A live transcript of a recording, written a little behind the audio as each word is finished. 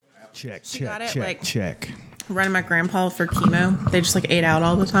Check. Running my grandpa for chemo. They just like ate out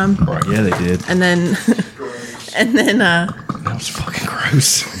all the time. Right. Yeah, they did. And then that was fucking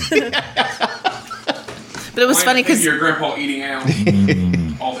gross. But it was funny because your grandpa eating out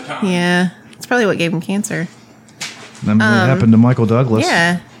all the time. yeah, it's probably what gave him cancer. I mean, it happened to Michael Douglas.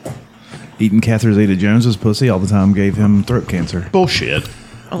 Yeah, Eating Catherine Zeta-Jones's pussy all the time gave him throat cancer. Bullshit.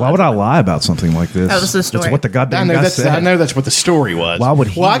 Why would I lie about something like this? That was the story. That's what the goddamn I know guy said. I know that's what the story was. Why would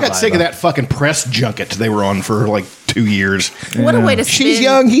he Well, I got lie sick of about that fucking press junket they were on for like 2 years. what a way to spin. She's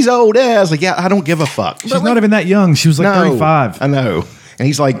young, he's old. Yeah, I was like, yeah, I don't give a fuck. She's not even that young. She was like 35. I know. And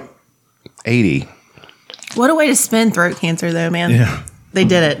he's like 80. What a way to spin throat cancer, though, man. Yeah. They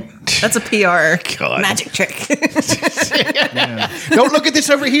did it. That's a PR God. magic trick. Don't look at this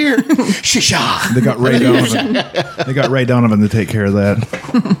over here. Shisha. They got Ray Donovan. They got Ray Donovan to take care of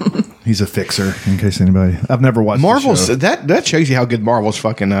that. He's a fixer, in case anybody. I've never watched Marvel's the show. that shows you how good Marvel's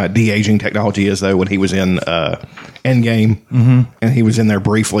fucking de-aging technology is, though. When he was in Endgame, and he was in there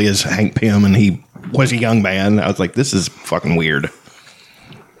briefly as Hank Pym, and he was a young man. I was like, this is fucking weird,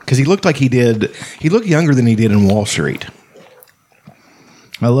 because he looked like he did. He looked younger than he did in Wall Street.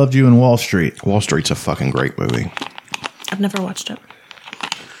 I Loved You in Wall Street. Wall Street's a fucking great movie. I've never watched it.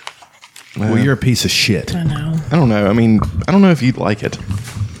 Well, you're a piece of shit. I know. I don't know. I mean, I don't know if you'd like it.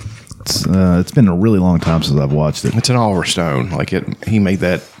 It's been a really long time since I've watched it. It's an Oliver Stone. Like it, he made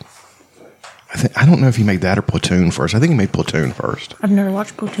that. I don't know if he made that or Platoon first. I think he made Platoon first. I've never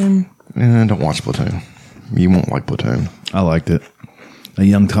watched Platoon. Don't watch Platoon. You won't like Platoon. I liked it. A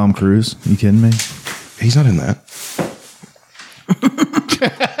young Tom Cruise. You kidding me? He's not in that.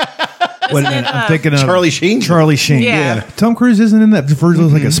 Wait a minute. I'm thinking of Charlie Sheen? Charlie Sheen. Yeah. Tom Cruise isn't in that for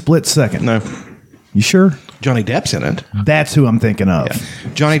like a split second. No. You sure? Johnny Depp's in it. That's who I'm thinking of.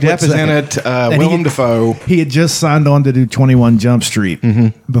 Johnny Split Depp is in second. it. And Willem Dafoe. He had just signed on to do 21 Jump Street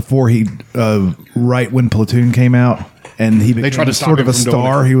before he, right when Platoon came out, and he became tried to stop sort of him a from doing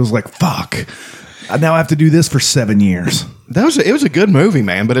star. it. He was like, "Fuck, I now have to do this for 7 years." It was a good movie,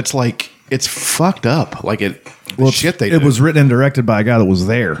 man, but it's like it's fucked up. Like shit they It do. was written and directed by a guy that was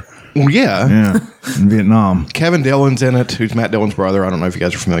there. Well, yeah. Yeah, in Vietnam. Kevin Dillon's in it, who's Matt Dillon's brother. I don't know if you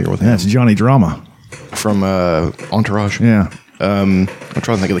guys are familiar with him. Yeah, it's Johnny Drama. From Entourage. Yeah, I'm trying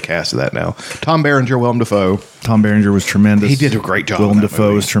to think of the cast of that now. Tom Berenger, Willem Dafoe. Tom Berenger was tremendous. He did a great job Willem in that Dafoe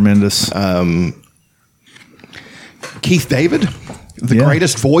movie. was tremendous. Keith David, the Yeah.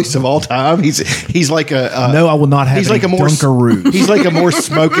 greatest voice of all time. He's like a no, I will not have. he's like a more Dunkaroos. he's like a more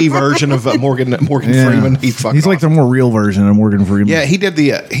smoky version of Morgan Freeman. He's like the more real version of Morgan Freeman. Yeah, he did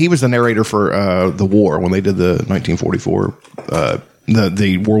he was the narrator for the war when they did the 1944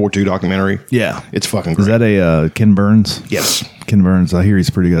 the World War II documentary. Yeah. It's fucking great. Is that a Ken Burns? Yes. Ken Burns. I hear he's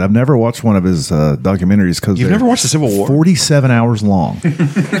pretty good. I've never watched one of his documentaries because You've never watched the Civil War? 47 hours long,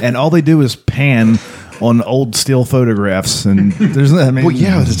 and all they do is pan on old still photographs. And there's, I mean, Well,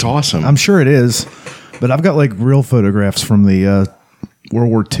 yeah, it's awesome. I'm sure it is, but I've got like real photographs from the World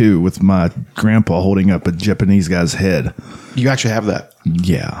War II with my grandpa holding up a Japanese guy's head. You actually have that.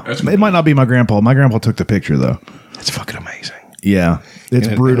 Yeah, it might not be my grandpa. My grandpa took the picture though. It's fucking amazing. Yeah, it's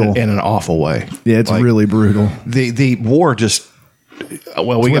brutal in an awful way. Yeah, it's Like, really brutal. The war just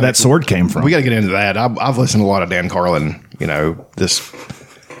well, Where that sword came from. We got to get into that. I've listened to a lot of Dan Carlin, this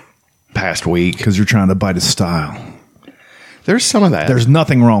past week. Because you're trying to bite his style. There's some of that. There's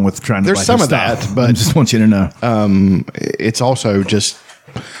nothing wrong with trying to There's bite some his of that, style. but- I just want you to know. It's also just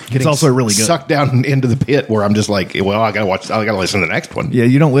getting also really good. sucked down into the pit where I'm just like, well, I gotta listen to the next one. Yeah,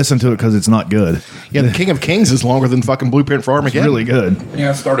 you don't listen to it because it's not good. Yeah, the King of Kings is longer than fucking Blueprint for It's Armageddon. really good. Yeah,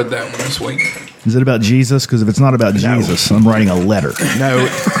 I started that one this week. Is it about Jesus? Because if it's not about Jesus, I'm writing a letter. No,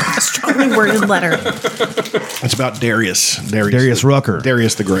 A strongly worded letter. it's about Darius. Darius Rucker.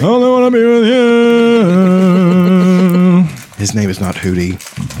 Darius the Great. I don't want to be with you. His name is not Hootie.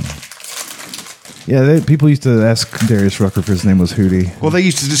 Yeah, people used to ask Darius Rucker if his name was Hootie. Well, they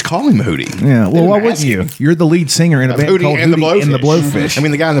used to just call him Hootie. Yeah, They well, why didn't wouldn't ask you? him. You're the lead singer in a band Hootie called and the Hootie and the Blowfish. Blowfish. I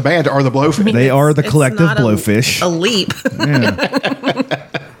mean, the guy in the band are the Blowfish. They are the It's collective not Blowfish. A leap.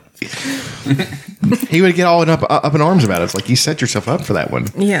 He would get all up in arms about it. It's like you set yourself up for that one.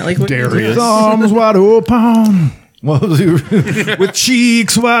 Yeah, like what Darius. Arms wide open. With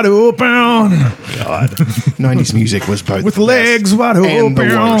cheeks wide open. God, 90s music was both With the legs best wide and the open.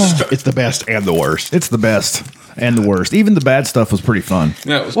 worst. It's the best and the worst. It's the best and the worst. Even the bad stuff was pretty fun.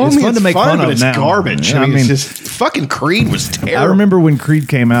 Yeah, it was Well, It's I mean, fun to make fun, fun but of it's now. garbage. Yeah, I mean, it's just fucking Creed was terrible. I remember when Creed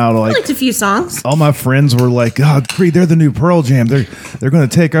came out, I like liked a few songs. all my friends were like, "Oh, Creed, they're the new Pearl Jam. They're going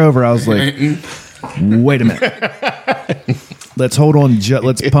to take over." I was like, "Wait a minute. Let's hold on.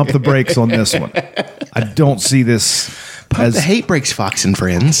 Let's pump the brakes on this one. I don't see this As- the hate breaks, Fox and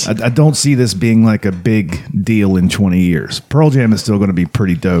Friends. I don't see this being like a big deal in 20 years. Pearl Jam is still going to be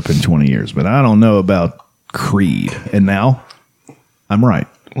pretty dope in 20 years, but I don't know about Creed. And now I'm right.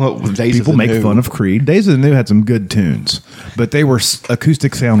 Well, Days People of the make New. fun of Creed. Days of the New had some good tunes, but they were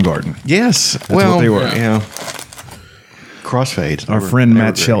acoustic Soundgarden. Yes, what they were. Yeah. Crossfades. Our They were- friend they were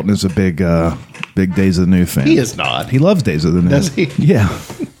Matt great. Shelton is a big Days of the New fan. He is not. He loves Days of the New. Does he? Yeah.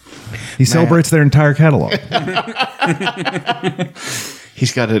 He celebrates their entire catalog.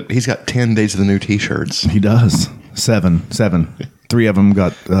 He's got 10 Days of the New T-shirts. He does. Seven. 3 of them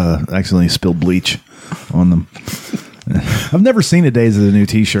got accidentally spilled bleach on them. I've never seen a Days of the New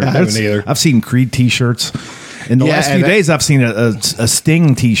T-shirt. I haven't either. I've seen Creed T-shirts. In the Yeah, last and few that- days, I've seen a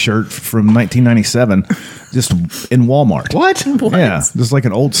Sting T-shirt from 1997 just in Walmart. What? Yeah, just like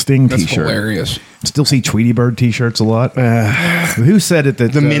an old Sting That's T-shirt. hilarious. Still see Tweety Bird T-shirts a lot. Who said it?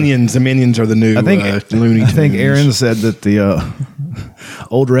 That The Minions. The Minions are the new I think Looney I think Tunes. Aaron said that the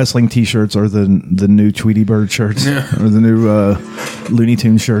old wrestling T-shirts are the new Tweety Bird shirts or the new Looney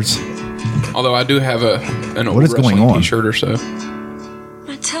Tunes shirts. Although I do have an old What is going wrestling on? T-shirt or so.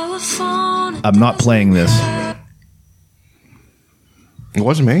 I'm not playing this. It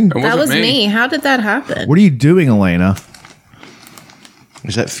wasn't me. It That wasn't was me. How did that happen? What are you doing, Elena?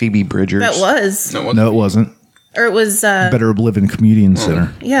 Is that Phoebe Bridgers? That was. No, it wasn't. No, it wasn't. Or it was. Better Oblivion Community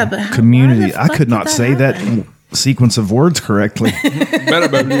Center. Yeah, but how, Community. why the I fuck could did not say happen? that sequence of words correctly.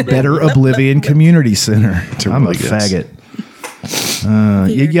 Better. Better Oblivion Community Center. I'm a really good- faggot.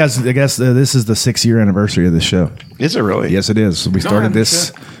 You guys, I guess this is the 6-year anniversary of this show. Is it really? Yes, it is. We started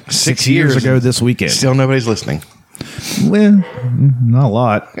this 6 years years ago this weekend. Still nobody's listening. Well, not a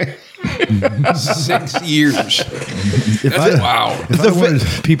lot. 6 years. If I, Wow. if I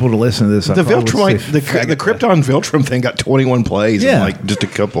wanted people to listen to this, I The probably would say the Krypton Viltrum thing got 21 plays Yeah. in like just a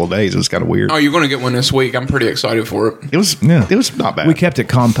couple of days. It was kind of weird. Oh, you're going to get one this week. I'm pretty excited for it. It was Yeah. It was not bad. we kept it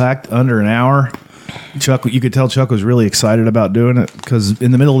compact, under an hour. Chuck, you could tell Chuck was really excited about doing it because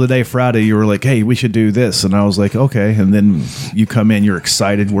in the middle of the day, Friday, you were like, "Hey, we should do this," and I was like, "Okay." And then you come in, you're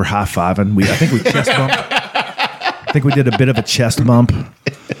excited. We're high fiving. I think we chest bumped. I think we did a bit of a chest bump.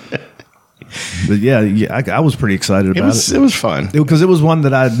 But yeah, I was pretty excited about it. It was fun. Because it was one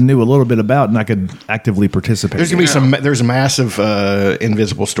that I knew a little bit about and I could actively participate. There's gonna be there's massive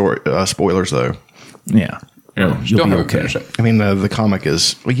invisible spoilers though. Yeah. Yeah, You'll still be haven't okay. finished it. I mean the comic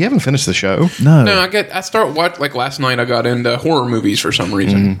is. Well, you haven't finished the show. No. No, I start like last night. I got into horror movies for some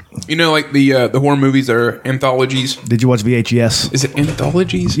reason. You know, like the horror movies are anthologies. Did you watch VHS? Is it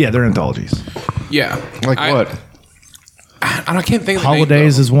anthologies? Yeah, they're anthologies. Yeah. Like what? I can't think of the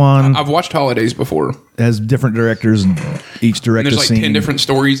Holidays name, is one. I've watched Holidays before. It has different directors, and each And director there's like scene. 10 different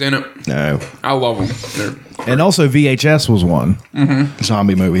stories in it. No, I love them. And also VHS was one.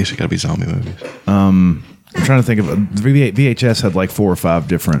 zombie movies. It got to be zombie movies. I'm trying to think of VHS had like 4 or 5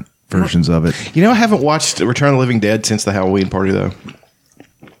 different versions of it. You know, I haven't watched Return of the Living Dead since the Halloween party though.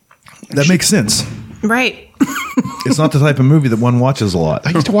 That makes sense. Right. It's not the type of movie that one watches a lot.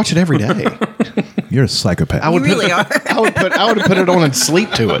 I used to watch it every day. You're a psychopath. You really are. I would have put it on and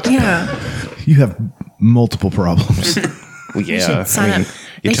sleep to it. Yeah. You have multiple problems. Well, yeah. sign I mean, up.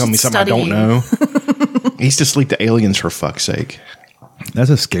 you They tell me should something I don't study know. I used to sleep to Aliens for fuck's sake. That's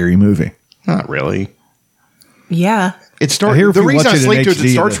a scary movie. Not really. Yeah. It I starts. hear if The you reason watch I it in sleep to it, it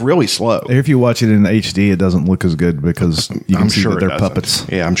HD, starts really slow. If you watch it in HD, it doesn't look as good because you can I'm see sure that they're it doesn't. puppets.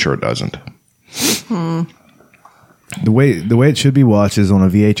 Yeah, I'm sure it doesn't. The way it should be watched is on a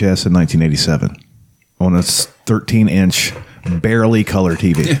VHS in 1987 on a 13-inch barely color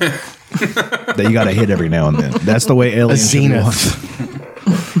TV that you got to hit every now and then. That's the way A Aliens should be watched.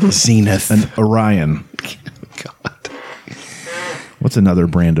 Zenith. Zenith. An Orion. God. What's another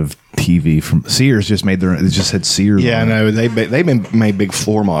brand of TV from Sears? Just made their. It just had Sears. Yeah, on it. no, they've been made big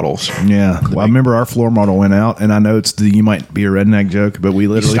floor models. Yeah, well, I remember our floor model went out, and I know you might be a redneck joke, but we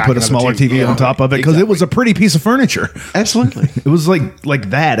literally stack put a another smaller TV. TV on top of it because it was a pretty piece of furniture. Absolutely. It was like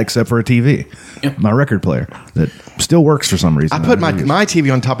that, except for a TV. Yeah. My record player that still works for some reason. I put my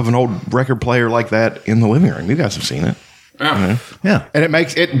TV on top of an old record player like that in the living room. You guys have seen it, Yeah, and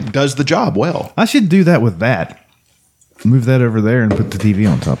it does the job well. I should do that with that. Move that over there and put the TV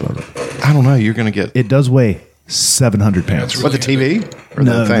on top of it. I don't know. You're gonna get It does weigh 700 pounds. it's what the TV or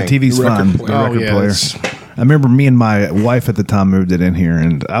No, the the thing? TV's The record fine. player. The Oh, record yeah, player. it's- I remember me and my wife at the time moved it in here,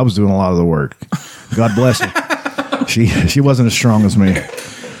 and I was doing a lot of the work. God bless her. She wasn't as strong as me.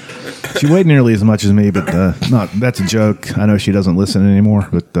 She weighed nearly as much as me, but not. That's a joke. I know she doesn't listen anymore,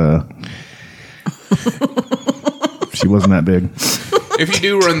 but she wasn't that big. If you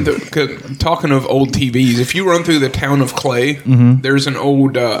do run through, 'cause talking of old TVs, if you run through the town of Clay, there's an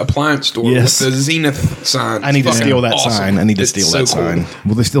old appliance store Yes. with the Zenith sign. I need to Fucking steal that awesome. sign. I need to It's steal so that cool. sign.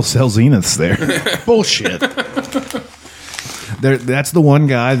 Well, they still sell Zeniths there. Bullshit. That's the one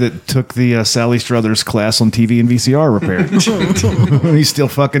guy that took the Sally Struthers class on TV and VCR repair. He's still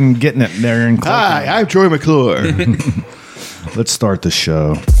fucking getting it there in Clay. Hi, I'm Troy McClure. Let's start the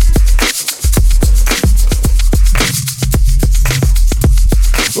show.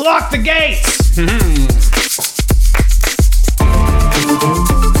 Lock the gates!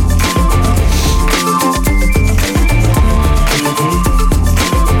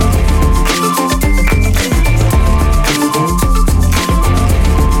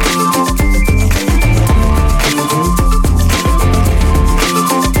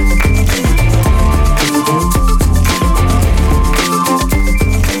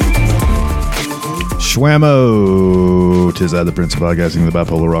 Schwammo! Tis I, the Prince of Podcasting, the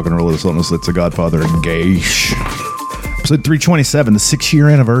bipolar rock and roll, the Sultan Slits, the Godfather, and Gaish. Episode 327, the 6-year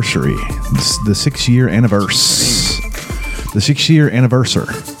anniversary. The 6-year anniversary. The 6-year anniversary.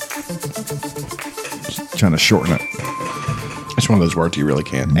 Just trying to shorten it. It's one of those words you really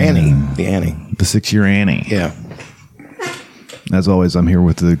can't. Annie. The Annie. The 6-year Annie. Yeah. As always, I'm here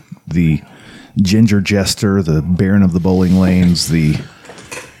with the ginger jester, the Baron of the Bowling Lanes, the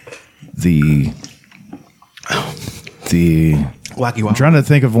Wacky I'm trying to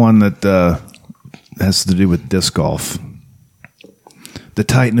think of one that has to do with disc golf. The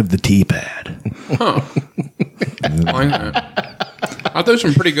Titan of the tee pad. Like that. I threw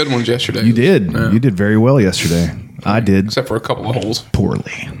some pretty good ones yesterday. You did. Yeah. You did very well yesterday. I did Except for a couple of holes.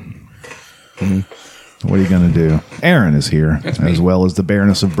 poorly. What are you going to do? Aaron is here, That's me. as well as the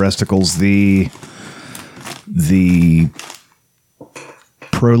Baroness of Breasticles, the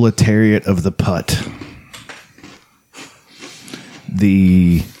proletariat of the putt.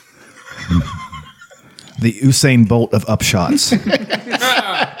 The Usain Bolt of upshots.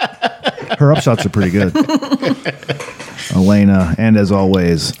 Her upshots are pretty good. Elena, and as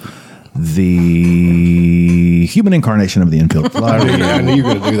always, the human incarnation of the infield flyer. Yeah, I knew you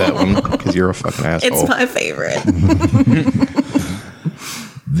were going to do that one because you're a fucking asshole. It's my favorite.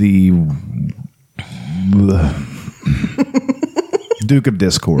 The Duke of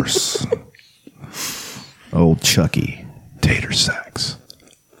Discourse. Old Chucky Tater Sacks.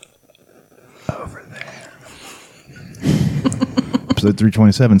 Over there. Episode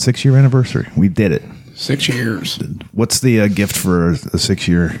 327, 6-year anniversary. We did it. 6 years. What's the gift for a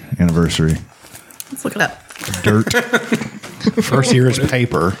 6-year anniversary? Let's look it up. Dirt. First year is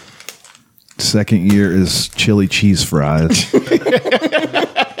paper. Second year is chili cheese fries.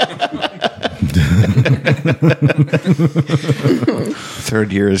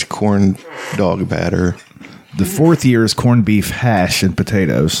 Third year is corn dog batter. The fourth year is corned beef hash and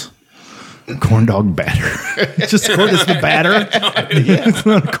potatoes. Corn dog batter. It's just corn is the batter. It's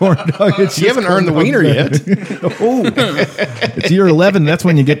not a corn dog. It's You haven't earned the wiener yet. It's year 11. That's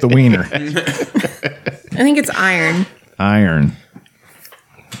when you get the wiener. I think it's iron. Iron.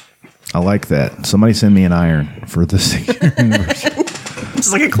 I like that. Somebody send me an iron for the 6-year anniversary.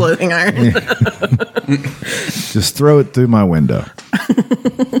 Just like a clothing iron. Just throw it through my window.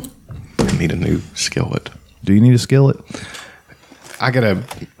 I need a new skillet. Do you need a skillet? I got to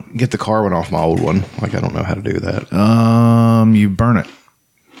get the carbon off my old one. Like, I don't know how to do that. You burn it.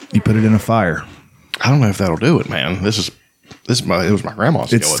 You put it in a fire. I don't know if that'll do it, man. It was my grandma's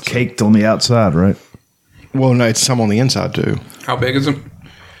skillet. It's caked on the outside, right? Well, no, it's some on the inside too. How big is it?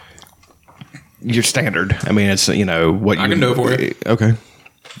 Your standard. I mean, it's, what you I can do it for you. Okay.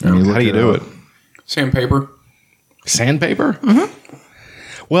 And you How look do you do it? Sandpaper. Sandpaper? Mm-hmm.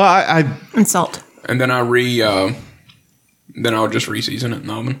 Well, I And salt. And then I'll just re-season it in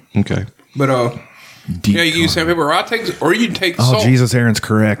the oven. okay. But Deep yeah, you can use sandpaper, or you take Oh, salt, Jesus, Aaron's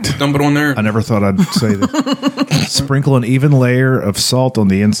correct. dump it on there. I never thought I'd say that. Sprinkle an even layer of salt on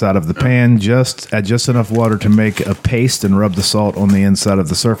the inside of the pan. Add just enough water to make a paste and rub the salt on the inside of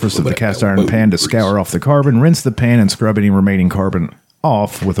the surface of the cast iron pan to scour off the carbon. Rinse the pan and scrub any remaining carbon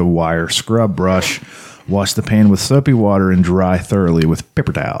off with a wire scrub brush. Wash the pan with soapy water and dry thoroughly with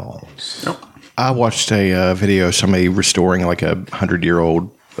paper towels. Nope. I watched a video of somebody restoring like a 100-year-old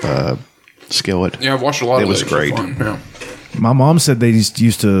skillet. Yeah, I've watched a lot It of was those. They're great. fun, yeah. My mom said they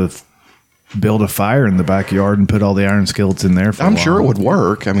used to build a fire in the backyard and put all the iron skillets in there for a I'm while. sure it would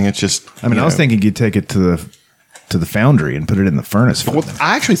work. I mean, it's just. I mean, I was thinking you'd take it to the foundry and put it in the furnace. Well,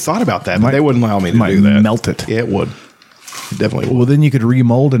 I actually thought about that, but Might- they wouldn't allow me to might do that. melt it. Yeah, it would. It definitely would. Well, then you could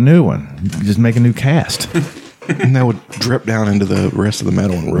remold a new one. You could just make a new cast. And that would drip down into the rest of the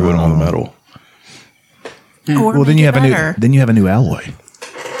metal and ruin all the metal. Or Well, then make you it have better. a new alloy.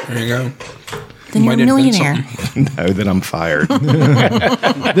 There you go. Then you're a Might invent millionaire. something. No, then I'm fired.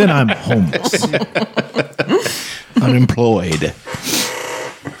 Then I'm homeless. Unemployed.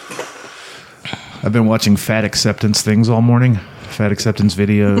 I've been watching fat acceptance things all morning. Fat acceptance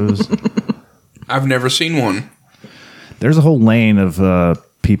videos. I've never seen one. There's a whole lane of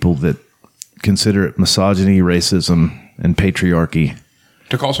people that consider it misogyny, racism, and patriarchy.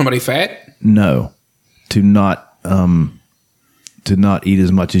 To call somebody fat? No, to not eat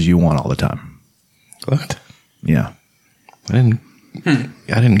as much as you want all the time. What? Yeah, I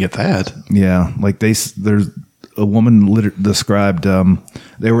didn't get that. yeah. Like there's a woman described.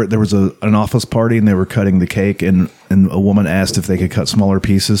 There was an office party and they were cutting the cake, and a woman asked if they could cut smaller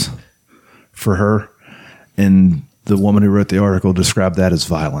pieces for her, and the woman who wrote the article described that as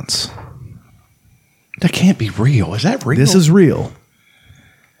violence. That can't be real. Is that real? This is real.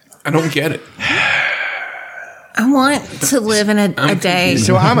 I don't get it. I want to live in a day.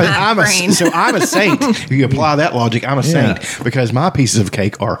 So I'm a brain. saint. If you apply that logic, I'm a saint because my pieces of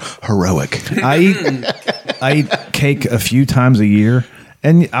cake are heroic. I eat cake a few times a year,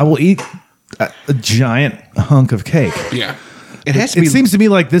 and I will eat a giant hunk of cake. Yeah. It has to It be. seems to me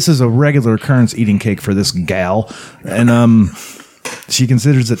like this is a regular occurrence eating cake for this gal, and she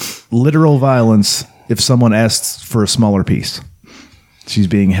considers it literal violence if someone asks for a smaller piece. She's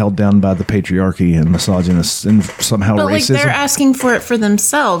being held down by the patriarchy and misogynists and somehow But like racism. they're asking for it for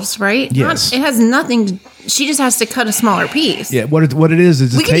themselves, right? Yes. It has nothing. She just has to cut a smaller piece. Yeah, what it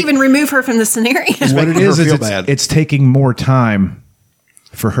is We could even remove her from the scenario. what it making her is feel it's, bad. it's taking more time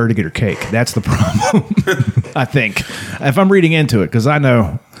for her to get her cake. That's the problem. I think if I'm reading into it, because I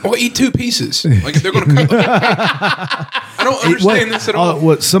know Well, eat two pieces. Like if they're going to cut the whole cake. I don't understand this at all.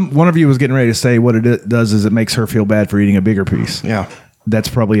 what one of you was getting ready to say. What it does is it makes her feel bad for eating a bigger piece. Yeah. That's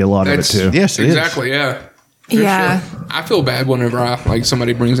probably a lot That's- of it too. Yes, it is. exactly. Yeah. For Yeah. sure. I feel bad whenever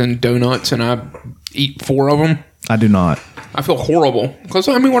somebody brings in donuts and I eat 4 of them. I do not. I feel horrible because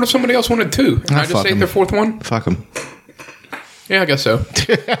I mean, what if somebody else wanted 2? And I just fuck ate 'em. their 4th one. Fuck them. Yeah, I guess so.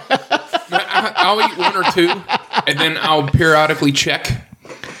 I'll eat 1 or 2, and then I'll periodically check.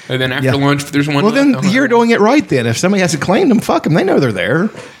 And then after Yeah. lunch, if there's one. Well, left, then I'll have you're it. doing it right. Then if somebody hasn't claimed them, fuck them. They know they're there.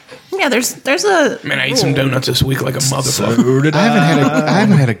 Yeah, there's a Man, I ate some donuts this week like a motherfucker. I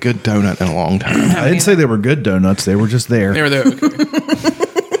haven't had a good donut in a long time. I didn't say they were good donuts. They were just there. They were there.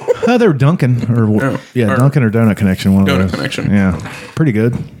 Okay. They were Dunkin' or or Dunkin' or Donut Connection. One of Donut those. Connection. Yeah, pretty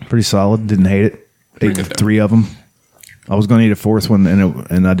good, pretty solid. Didn't hate it. Ate good, though. 3 of them. I was going to eat a 4th one,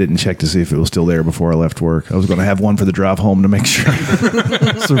 and I didn't check to see if it was still there before I left work. I was going to have one for the drive home to make sure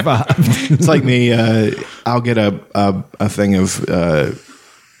I survived. It's like me. I'll get a thing of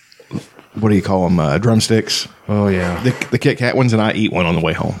what do you call them? Drumsticks. Oh yeah. The Kit Kat ones, and I eat one on the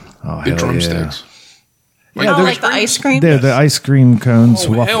way home. Oh, The hell drumsticks. oh, like the ice cream. Yeah, the ice cream cones.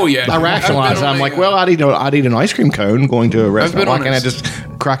 Oh, hell yeah. I rationalize it. I'm like, well, I'd eat an ice cream cone going to a restaurant. Why been can't I on just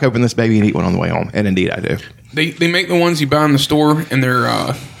crack open this baby and eat one on the way home? And indeed, I do. They make the ones you buy in the store, and they're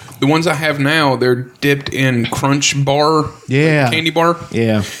the ones I have now. They're dipped in Crunch Bar, Yeah. candy bar,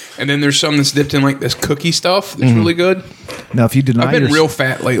 Yeah. and then there's some that's dipped in like this cookie stuff. That's really good. Now, if you deny I've been yourself- real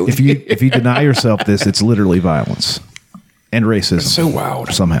fat lately. if you deny yourself this, it's literally violence and racism. so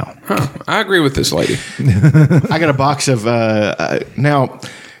wild. Somehow. Huh. I agree with this lady. I got a box of now.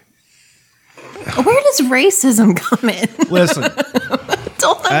 Where does racism come in? Listen,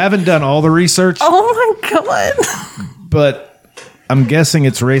 Don't I haven't done all the research, Oh my god! but I'm guessing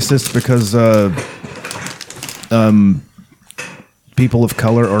it's racist because people of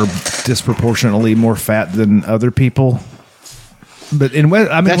color are disproportionately more fat than other people. But I'm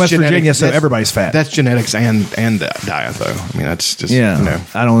in West Virginia, so everybody's fat. That's genetics and diet, though. I mean, that's just yeah. You know.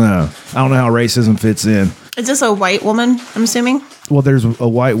 I don't know. I don't know how racism fits in. Is this a white woman? I'm assuming. Well, there's a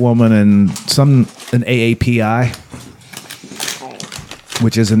white woman and an AAPI,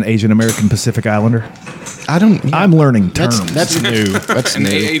 which is an Asian American Pacific Islander. I'm learning terms. That's new. That's An new.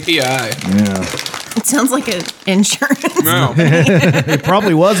 AAPI. Yeah. It sounds like an insurance. No. It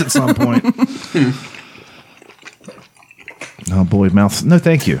probably was at some point. Oh boy, mouth. No,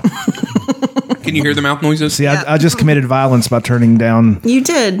 thank you. Can you hear the mouth noises? See, Yeah. I just committed violence by turning down You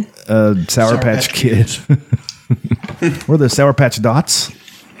did. Sour Patch Kid. Were the Sour Patch Dots?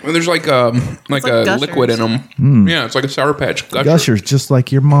 Well, there's like a like Gushers. liquid in them. Yeah, it's like a Sour Patch Gusher. Gushers, just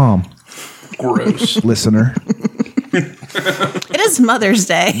like your mom, Gross. listener. It is Mother's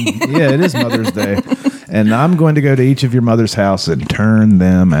Day. Yeah, it is Mother's Day. And I'm going to go to each of your mother's house and turn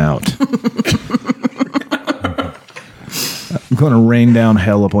them out. I'm going to rain down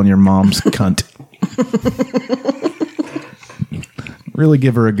hell upon your mom's cunt. Really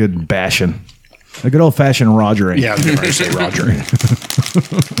give her a good bashing. A good old fashioned Rogering. Yeah, I was going to say Roger.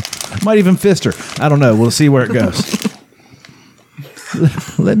 Might even fist her. I don't know. We'll see where it goes.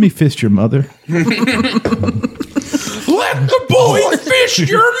 Let me fist your mother. Let the boy fish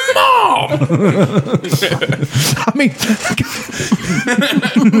your mom. I mean,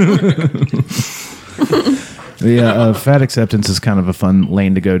 yeah, fat acceptance is kind of a fun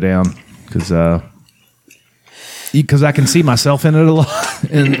lane to go down because I can see myself in it a lot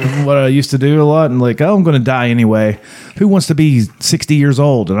and what I used to do a lot, and like, oh, I'm going to die anyway. Who wants to be 60 years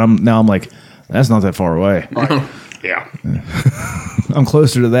old? And I'm like, that's not that far away. Right. Yeah. I'm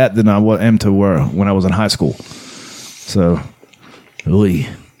closer to that than I am to when I was in high school. So, ooey.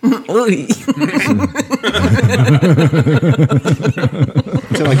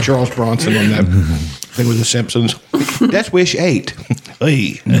 Sound like Charles Bronson on that thing with The Simpsons. That's wish 8.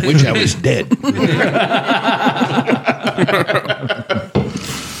 Hey, wish I was dead.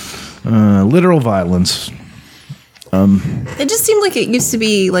 Literal violence. It just seemed like it used to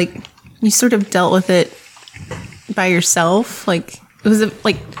be like you sort of dealt with it by yourself. Like it was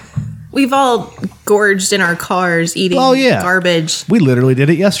like we've all gorged in our cars eating garbage. We literally did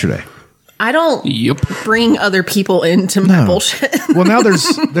it yesterday. I don't Yep. bring other people into my bullshit. Well, now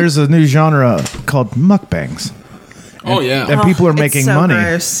there's a new genre called mukbangs. Oh yeah. And people are It's making so money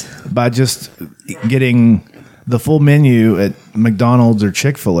gross. by just getting the full menu at McDonald's or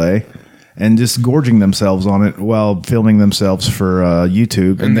Chick-fil-A and just gorging themselves on it while filming themselves for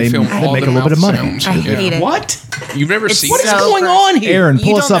YouTube, and they film all make a the little bit of mouth money. sounds. I hate it. What? You've never It's seen What is so going gross. on here? Aaron, You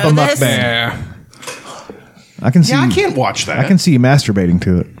pull us don't up a know this? mukbang. Yeah. I can see. Yeah, I can't watch that. I can see you masturbating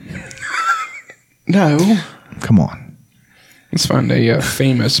to it. No. Come on, Let's find a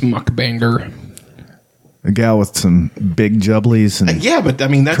famous mukbanger. a gal with some big jubblies and Yeah, but I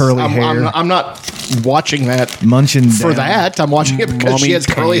mean, that's Curly hair. I'm not watching that munching for down, that. I'm watching it because she Mommy has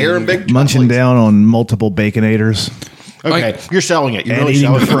curly hair and big munching jubblies. down on multiple baconators Okay, Like- you're selling it. You're and really eating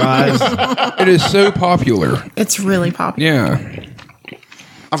selling it. fries. It is so popular. It's really popular. Yeah.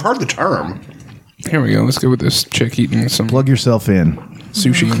 I've heard the term. Here we go. Let's go with this chick eating some Plug yourself in.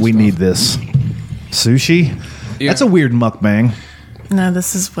 sushi. and We stuff. need this. Sushi? Yeah. That's a weird mukbang. No,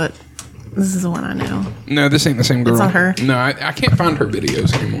 this is the one I know. No, this ain't the same girl. not her. No, I can't find her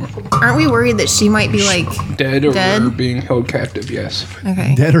videos anymore. Aren't we worried that she might be like Dead or Dead? being held captive? Yes.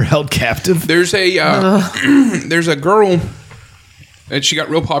 okay? Dead or held captive? There's a there's a girl that she got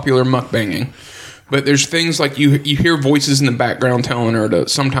real popular mukbanging. But there's things like you hear voices in the background telling her to.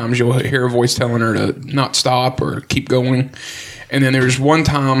 Sometimes you'll hear a voice telling her to not stop or keep going. And then there's one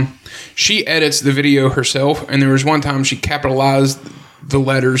time she edits the video herself, and there was one time she capitalized the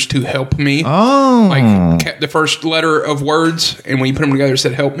letters to help me. Oh. Like the first letter of words, and when you put them together, it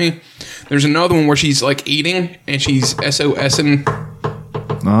said help me. There's another one where she's like eating and she's SOSing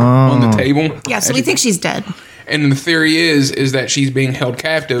on the table. Yeah, so we think she's dead. And the theory is that she's being held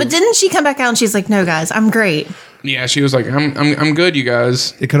captive. But didn't she come back out and she's like, "No, guys, I'm great." Yeah, she was like, I'm good, you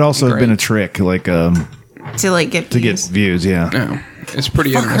guys. It could also have Great. been a trick, like To like get to get views. views. Yeah. No, it's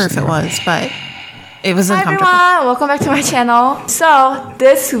pretty Fuck her if interesting. it was, but it was Hi uncomfortable. everyone, welcome back to my channel. So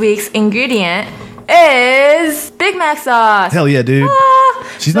this week's ingredient is Big Mac sauce. Hell yeah, dude.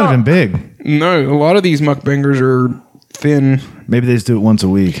 She's not so- even big. No, a lot of these mukbangers are thin. Maybe they just do it once a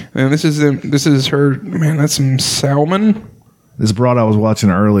week. And this is her. Man, that's some salmon. This broad I was watching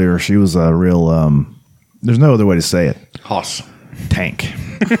earlier, she was a real. There's no other way to say it. Hoss. Tank.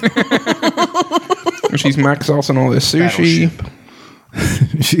 She's mac sauce and all this sushi.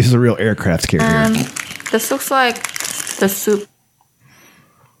 Battleship. She's a real aircraft carrier. This looks like the soup.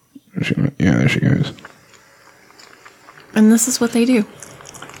 Yeah, there she goes. And this is what they do.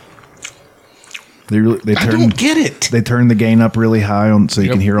 They I turn don't get it. they turn the gain up really high on so you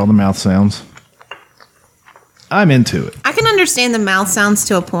Yep. can hear all the mouth sounds. I'm into it. I can understand the mouth sounds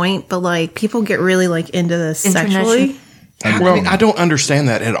to a point, but like people get really like into this sexually. Well, I don't understand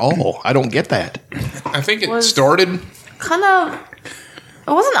that at all. I don't get that. I think it Was- started. Kind of.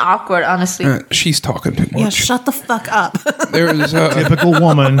 It wasn't awkward, honestly. She's talking too Yeah, much. shut the fuck up. There is. Typical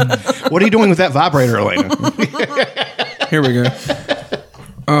woman. What are you doing with that vibrator, Elena? Here we go.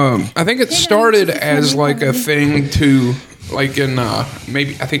 I think it started as like a thing to like in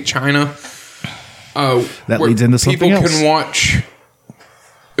maybe I think China. That where leads into something people else. can watch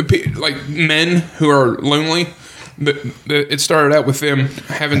like men who are lonely. It started out with them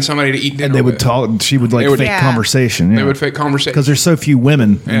having somebody to eat dinner And they would with. talk. She would like They would- fake Yeah. conversation. They would fake conversation because there's so few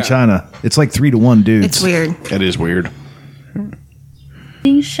women in Yeah. China. It's like 3-to-1 dudes. It's weird. That is weird.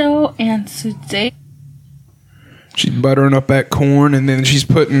 show, and today She's buttering up that corn, and then she's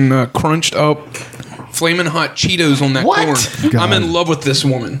putting crunched up, flaming hot Cheetos on that What? corn. God. I'm in love with this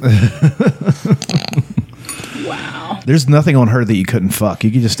woman. There's nothing on her that you couldn't fuck.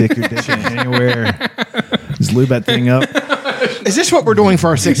 You could just stick your dick in anywhere. Just lube that thing up. Is this what we're doing for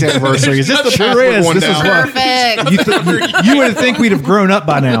our 6th anniversary? Is this the path we're going This is down? what Perfect. you would think we'd have grown up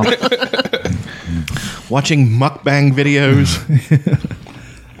by now. Watching mukbang videos.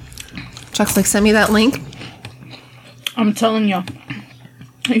 Chuck's like, send me that link. I'm telling you,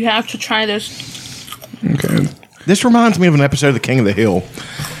 you have to try this. Okay. This reminds me of an episode of The King of the Hill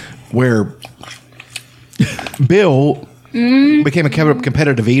where Bill became a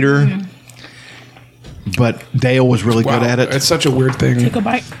competitive eater, but Dale was really good at it. It's such a weird thing. Take a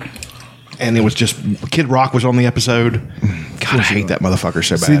bite. And it was just Kid Rock was on the episode. God, I hate that motherfucker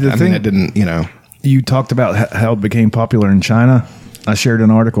so See, bad. the I thing- mean, it didn't, you know. You talked about how it became popular in China. I shared an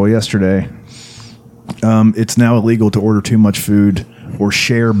article yesterday. It's now illegal to order too much food or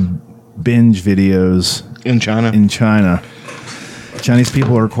share binge videos In China. in China. Chinese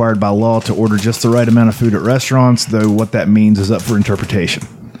people are required by law to order just the right amount of food at restaurants, though what that means is up for interpretation.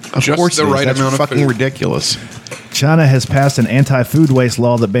 Of Just course the it is. right That's amount of fucking food. ridiculous. China has passed an anti-food waste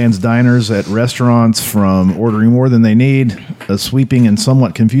law that bans diners at restaurants from ordering more than they need, a sweeping and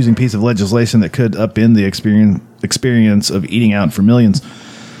somewhat confusing piece of legislation that could upend the experience of eating out for millions.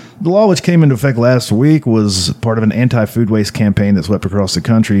 The law, which came into effect last week, was part of an anti-food waste campaign that swept across the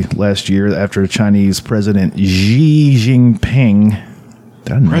country last year after Chinese President Xi Jinping,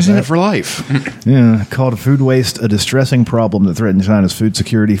 did I know President that? for life. Yeah, called food waste a distressing problem that threatened China's food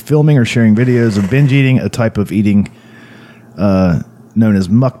security. Filming or sharing videos of binge eating, a type of eating known as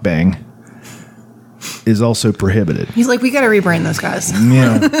mukbang, is also prohibited. He's like, we got to rebrand those guys.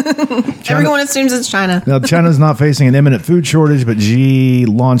 Yeah. Everyone assumes it's China. Now, China's not facing an imminent food shortage, but Xi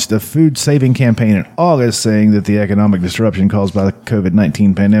launched a food-saving campaign in August, saying that the economic disruption caused by the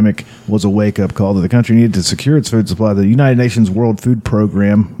COVID-19 pandemic was a wake-up call that the country needed to secure its food supply. The United Nations World Food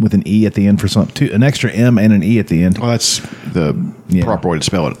Program, with an E at the end for an extra M and an E at the end. Well, that's the proper way to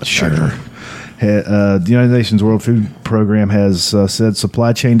spell it. Sure. The United Nations World Food Program has said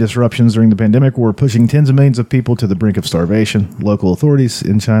supply chain disruptions during the pandemic were pushing tens of millions of people to the brink of starvation. Local authorities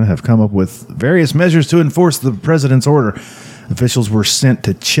in China have come up with various measures to enforce the president's order. Officials were sent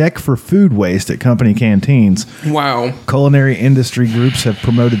to check for food waste at company canteens. Wow. Culinary industry groups have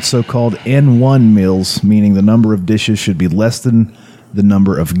promoted so-called N1 meals, meaning the number of dishes should be less than the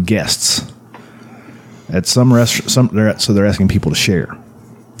number of guests. At some restaurants, so they're asking people to share.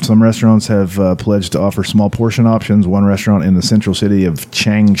 Some restaurants have pledged to offer small portion options. One restaurant in the central city of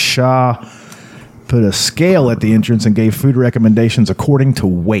Changsha put a scale at the entrance and gave food recommendations according to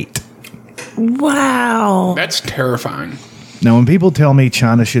weight. Wow. That's terrifying. Now, when people tell me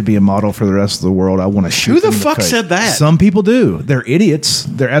China should be a model for the rest of the world, I want to shoot Who the them in fuck face. said that? Some people do. They're idiots.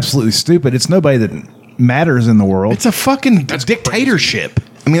 They're absolutely stupid. It's nobody that matters in the world. It's a fucking dictatorship.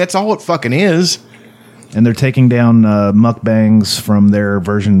 I mean, that's all it fucking is. And they're taking down mukbangs from their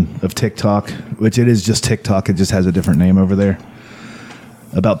version of TikTok, which it is just TikTok. It just has a different name over there.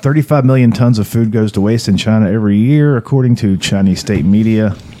 About 35 million tons of food goes to waste in China every year, according to Chinese state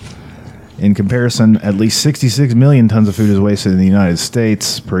media. In comparison, at least 66 million tons of food is wasted in the United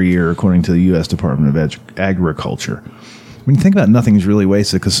States per year, according to the U.S. Department of Agriculture. When you think about it, nothing is really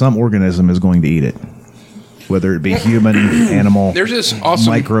wasted because some organism is going to eat it. Whether it be human, animal, There's this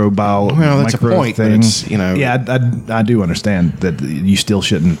awesome microbial, Well, that's a micro point, but thing. it's, you know- Yeah, I do understand that you still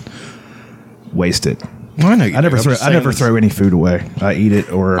shouldn't waste it. Well, I know you I never do. I'm throw. just I never saying throw any food away. I eat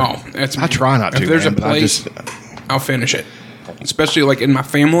it or Oh, that's I try not to, If there's man, a but I plate, just- I'll finish it. Especially like in my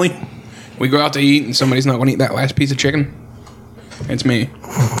family, we go out to eat and somebody's not going to eat that last piece of chicken. It's me,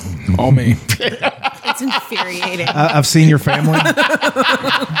 all me. It's infuriating. I've seen your family.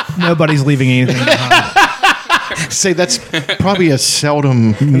 Nobody's leaving anything behind. say that's probably that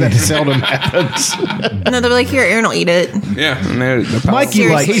seldom happens. No, they're like, here, Aaron will eat it. Yeah, and they're Mikey,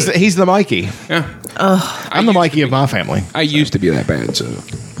 Seriously. like He's the Mikey. Yeah, I'm the Mikey of my family. I used to be that bad, so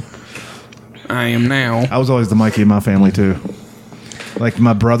I am now. I was always the Mikey in my family too. Like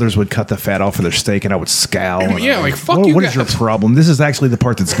my brothers would cut the fat off of their steak, and I would scowl. and Yeah, I'm like, fuck "What- you What is your guys." problem? This is actually the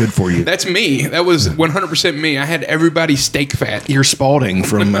part that's good for you. That's me. That was 100% me. I had everybody steak fat. You're Spalding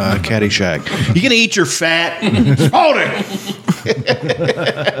from Caddyshack. You gonna eat your fat? Spalding.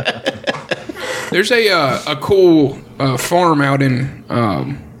 There's a cool farm out in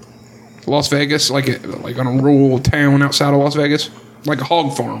Las Vegas, like on a rural town outside of Las Vegas, like a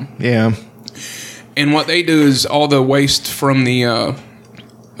hog farm. Yeah. And what they do is all the waste from the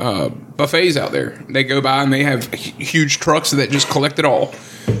buffets out there, they go by and they have huge trucks that just collect it all,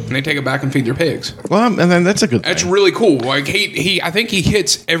 and they take it back and feed their pigs. Well, and then that's a good thing. That's really cool. Like he I think he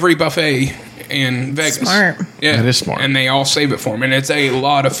hits every buffet in Vegas. Smart. Yeah, That is smart. And they all save it for them, and it's a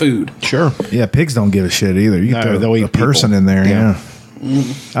lot of food. Sure. Yeah, pigs don't give a shit either. You No, can they'll throw eat a person people. in there. Yeah. Yeah.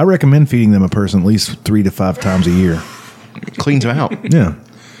 I recommend feeding them a person at least 3 to 5 times a year. Cleans them out. Yeah,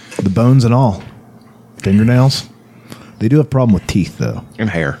 the bones and all, fingernails. They do have a problem with teeth though. And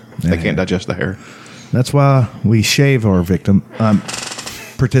hair. They can't digest the hair. That's why we shave our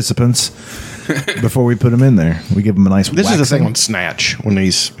participants before we put them in there. We give them a nice. This is the thing waxing. on Snatch when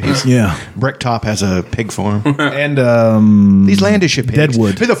he's Yeah, Bricktop has a pig farm. and These Landishire pigs.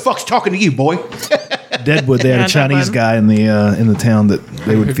 Deadwood. Who the fuck's talking to you, boy? Deadwood. They had Yeah, a Chinese Deadwood. guy in the town that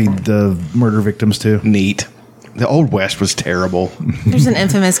they would feed the murder victims to. Neat. The Old West was terrible. There's an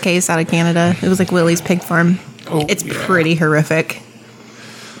infamous case out of Canada. It was like Willie's Pig Farm. It's pretty horrific.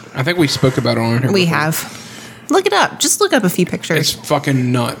 I think we spoke about it on here. We before. have. Look it up. Just look up a few It's pictures. fucking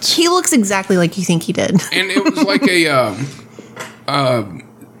nuts. He looks exactly like you think he did. And it was like a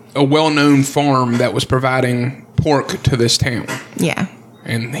well-known farm that was providing pork to this town, Yeah.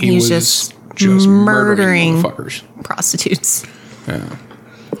 and He was just just murdering murdering motherfuckers. prostitutes. Well,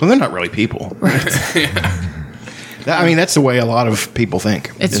 they're not really people. I mean, that's the way a lot of people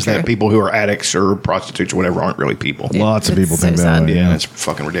think. It's is true. that people who are addicts or prostitutes or whatever aren't really people. Lots of It's people so think that sad. way. Yeah, Yeah. it's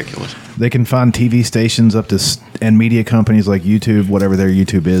fucking ridiculous. They can find TV stations up to and media companies like YouTube, whatever their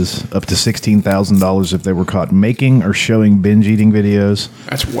YouTube is, up to $16,000 if they were caught making or showing binge eating videos.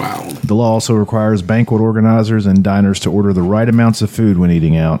 That's wild. The law also requires banquet organizers and diners to order the right amounts of food when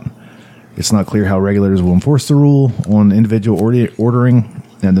eating out. It's not clear how regulators will enforce the rule on individual ordering,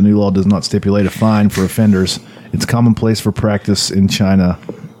 and the new law does not stipulate a fine for offenders. It's commonplace for practice in China.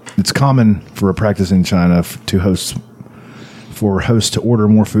 It's common for a practice in China for hosts to order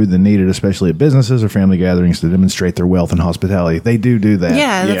more food than needed, especially at businesses or family gatherings, to demonstrate their wealth and hospitality. They do that.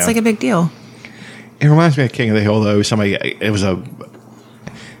 Yeah, that's like a big deal. It reminds me of King of the Hill, though. It was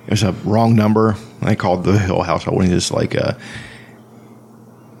a wrong number. They called the Hill household, and it's like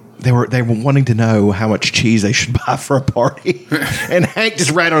they were wanting to know how much cheese they should buy for a party, and Hank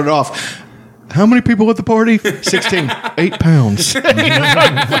just rattled it off. How many people at the party? 16. 8 pounds.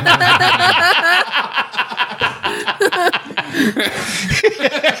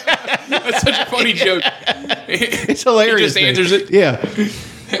 That's such a funny joke. It's hilarious. He just answers it. Yeah.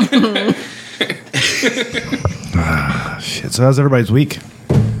 Shit. So how's everybody's week?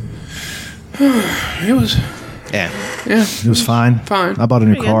 It was Yeah. It was fine. Fine. I bought a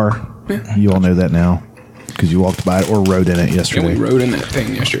new Pretty good. car. You all know that now because you walked by it or rode in it and yesterday. we rode in that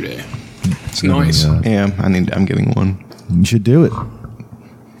thing yesterday. It's nice. Yeah, I'm getting one. You should do it.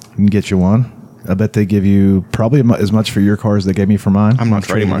 You can get you one. I bet they give you probably as much for your car as they gave me for mine. I'm not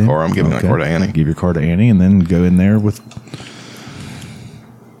trading my it in. car. I'm giving my car to Annie. Give your car to Annie, and then go in there with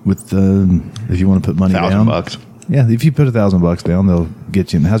if you want to put money down. $1,000. Yeah, if you put $1,000 down, they'll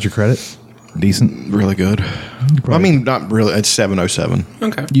get you. How's your credit? Decent. Really good. I mean, not really. It's 707.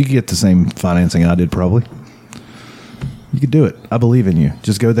 Okay. You could get the same financing I did, probably. You could do it. I believe in you.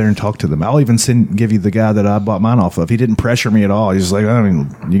 Just go there and talk to them. I'll even give you the guy that I bought mine off of. He didn't pressure me at all. He's just like, I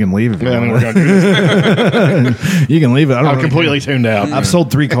mean, you can leave if you want. we're gonna do this. You can leave it. I don't I'm really completely care. tuned out. I've sold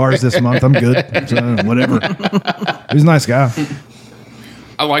 3 cars this month. I'm good. So, whatever. He's a nice guy.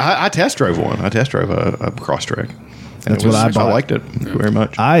 I like I test drove one. I test drove a Crosstrek. And That's what I bought. I liked it very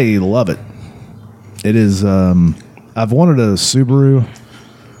much. I love it. It is. I've wanted a Subaru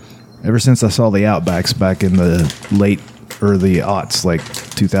ever since I saw the Outbacks back in the early aughts, like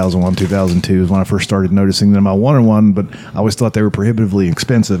 2001, 2002 is when I first started noticing them. I wanted one, but I always thought they were prohibitively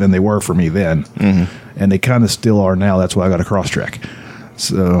expensive, and they were for me then. And they kind of still are now. That's why I got a Crosstrek.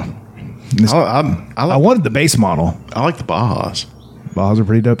 So I wanted the base model. I like the Bajas. Bajas are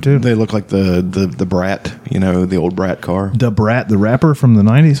pretty dope too. They look like the Brat, the old Brat car. The Brat, the rapper from the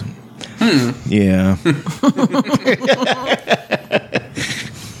 90s. Yeah.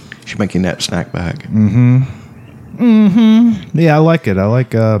 Should make you net snack back. Yeah, I like it. I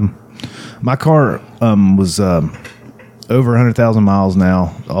like my car was over 100,000 miles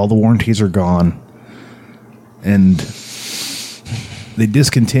now. All the warranties are gone. And they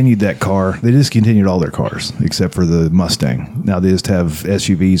discontinued that car. They discontinued all their cars except for the Mustang. Now they just have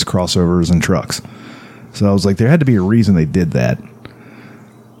SUVs, crossovers, and trucks. So I was like, there had to be a reason they did that.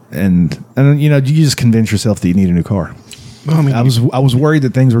 And you just convince yourself that you need a new car. Well, I mean, I was worried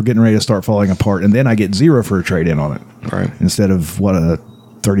that things were getting ready to start falling apart, and then I get 0 for a trade-in on it. Right. Instead of what a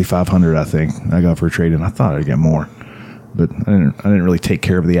 $3,500 I think I got for a trade-in. I thought I'd get more, but I didn't really take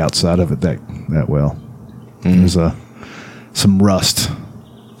care of the outside of it that well. There's some rust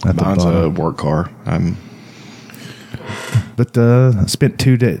at the mine's a bottom. work car. But I spent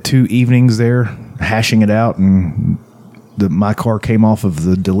 2 evenings there hashing it out and my car came off of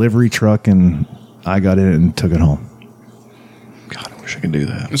the delivery truck and I got in it and took it home. God, I wish I could do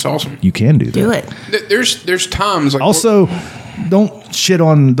that. It's awesome. You can do that. Do it. There's times like Also, don't shit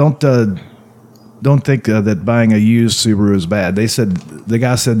on. Don't think that buying a used Subaru is bad. The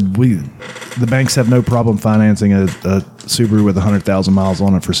guy said the banks have no problem financing a Subaru with 100,000 miles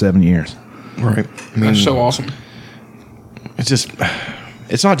on it for 7 years. Right. I mean, that's so awesome.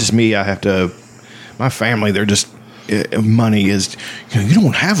 It's not just me. My family, they're just, money is, you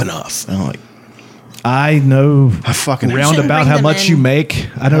don't have enough. And I'm like, I know I fucking roundabout bring how them much in. you make.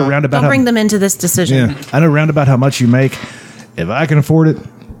 I know roundabout Don't how bring them into this decision. yeah. I know roundabout how much you make. If I can afford it,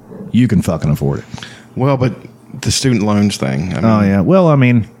 you can fucking afford it. well, but the student loans thing. I mean, Oh yeah. Well, I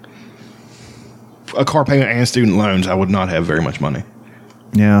mean, a car payment and student loans, I would not have very much money.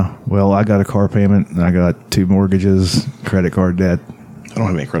 yeah. Well, I got a car payment and I got 2 mortgages, credit card debt. I don't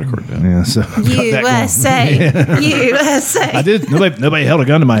have any credit card debt. Yeah. So USA. USA. I did. Nobody held a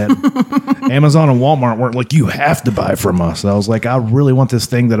gun to my head. Amazon and Walmart weren't like, you have to buy from us. I was like, I really want this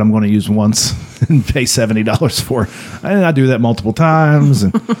thing that I'm going to use once and pay $70 for. And I do that multiple times.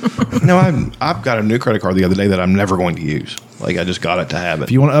 And No, I've got a new credit card the other day that I'm never going to use. Like, I just got it to have it.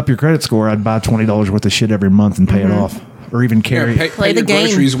 if you want to up your credit score, I'd buy $20 worth of shit every month and pay it off, or even carry. Pay Play the your game.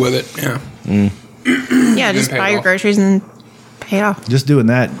 groceries with it. Yeah. Yeah, just pay buy it your off. groceries and pay it off. Just doing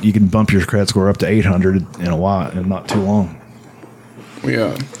that, you can bump your credit score up to 800 in a while, and not too long.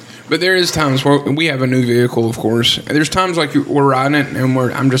 Yeah. But there is times where we have a new vehicle, of course. And there's times like we're riding it and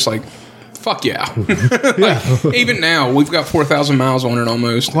I'm just like, fuck yeah. Like, even now, we've got 4,000 miles on it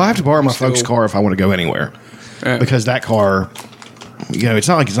almost. Well, I have to borrow my Still- folks' car if I want to go anywhere. Yeah. Because that car, it's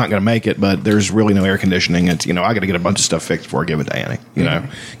not like it's not going to make it, but there's really no air conditioning. It's, I got to get a bunch of stuff fixed before I give it to Annie. Got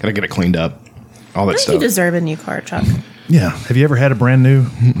to get it cleaned up, all that I think stuff. you deserve a new car, Chuck. Yeah. Have you ever had a brand new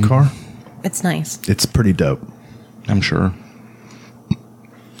car? It's nice. It's pretty dope. I'm sure.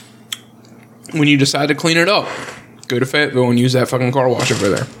 When you decide to clean it up, go to Fayetteville and use that fucking car wash over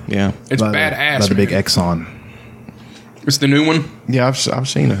there. Yeah. It's By badass. the big man. Exxon. It's the new one. Yeah, I've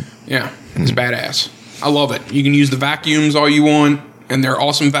seen it. Yeah, it's badass. I love it. You can use the vacuums all you want, and they're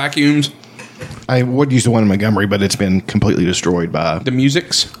awesome vacuums. I would use the one in Montgomery, but it's been completely destroyed by. The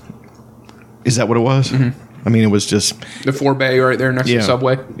Musics, Is that what it was? Mm-hmm. I mean, it was just. the 4-bay right there next to the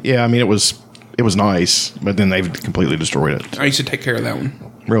Subway. Yeah, I mean, it was nice, but then they've completely destroyed it. I used to take care of that one.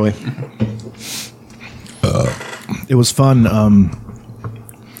 Really? It was fun.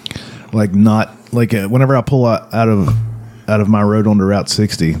 Whenever I pull out of my road onto Route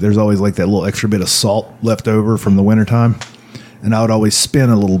 60, there's always like that little extra bit of salt left over from the wintertime, and I would always spin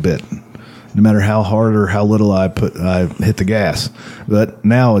a little bit, no matter how hard or how little I hit the gas. But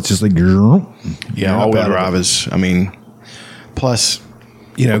now it's just like Yeah, all-wheel drive is. I mean, plus,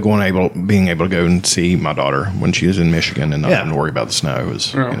 being able to go and see my daughter when she was in Michigan and not having to worry about the snow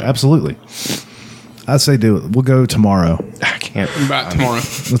is. Absolutely. I'd say do it. We'll go tomorrow. I can't. About tomorrow.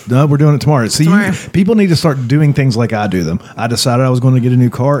 No, we're doing it tomorrow. See, Tomorrow. people need to start doing things like I do them. I decided I was going to get a new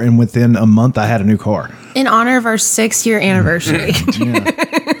car, and within a month, I had a new car. In honor of our 6-year anniversary.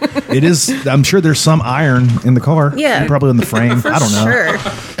 It is. I'm sure there's some iron in the car. Yeah. Probably in the frame. I don't know. Sure.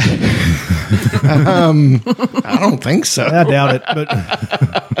 I don't think so. I doubt it,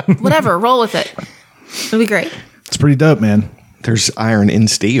 but Whatever. Roll with it. It'll be great. it's pretty dope, man. There's iron in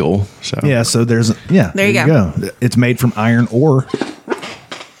steel. So Yeah. So there you go. It's made from iron ore.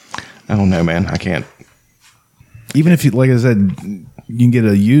 I don't know, man. I can't. Even if you, like I said, you can get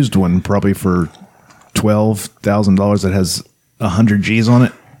a used one probably for $12,000 that has 100 G's on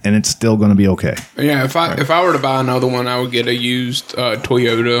it, and it's still going to be okay. Yeah, if I were to buy another one, I would get a used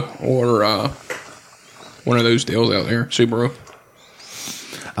Toyota or one of those deals out there, Subaru.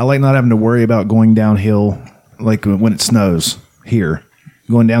 I like not having to worry about going downhill, like when it snows here.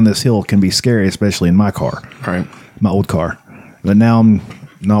 Going down this hill can be scary, especially in my car, Right. my old car. But now I'm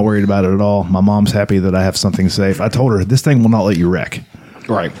not worried about it at all. My mom's happy that I have something safe. I told her this thing will not let you wreck.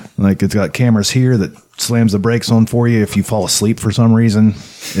 Right. Like it's got cameras here that slams the brakes on for you if you fall asleep for some reason.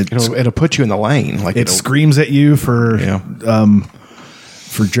 It'll put you in the lane. Like It screams at you for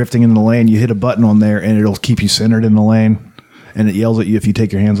drifting in the lane. You hit a button on there and it'll keep you centered in the lane. And it yells at you if you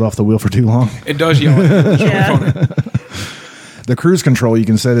take your hands off the wheel for too long. It does yell at you. It's really Yeah. funny. The cruise control, you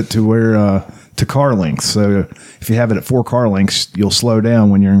can set it to where to car lengths. So if you have it at 4 car lengths, you'll slow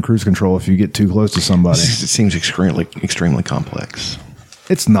down when you're in cruise control if you get too close to somebody. It seems extremely complex.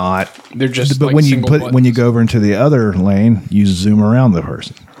 It's not. They're just But like when you single when you buttons. go over into the other lane, you zoom around the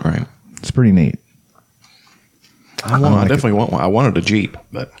person. Right. It's pretty neat. I definitely want one. I wanted a Jeep,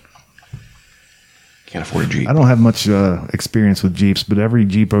 but can't afford a Jeep. I don't have much experience with Jeeps, but every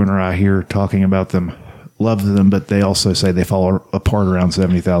Jeep owner I hear talking about them love them, but they also say they fall apart around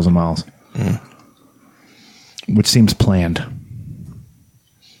 70,000 miles, which seems planned.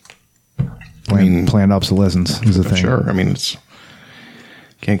 Planned obsolescence is a thing. Sure. I mean, it's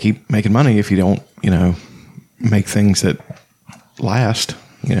can't keep making money if you don't, make things that last.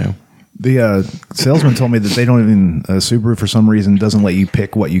 The salesman told me that they don't even Subaru for some reason doesn't let you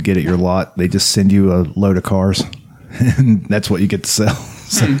pick what you get at your lot. They just send you a load of cars, and that's what you get to sell.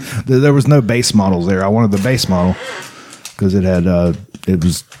 So there was no base models there. I wanted the base model because it had it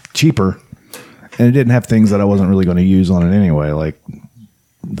was cheaper, and it didn't have things that I wasn't really going to use on it anyway, like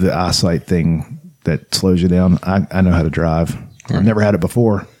the eyesight thing that slows you down. I know how to drive. I've never had it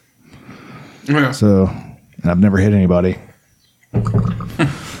before, so I've never hit anybody. But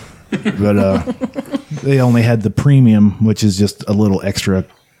they only had the premium, which is just a little extra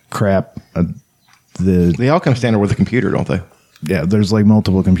crap. They all come standard with a computer, don't they? Yeah, there's like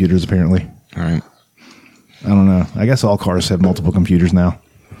multiple computers apparently. All right. I don't know. I guess all cars have multiple computers now.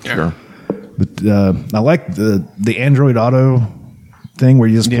 Sure. But I like the Android Auto thing where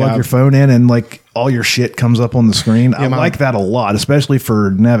you just plug your phone in and like all your shit comes up on the screen. I like that a lot, especially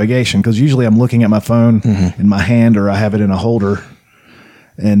for navigation, because usually I'm looking at my phone in my hand or I have it in a holder,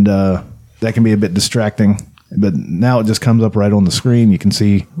 and that can be a bit distracting. But now it just comes up right on the screen. You can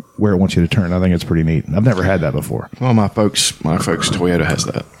see where it wants you to turn. I think it's pretty neat. I've never had that before. Well, my folks Toyota has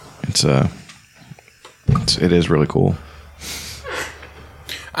that. It is really cool.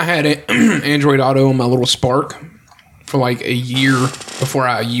 I had an Android Auto on my little Spark for like a year before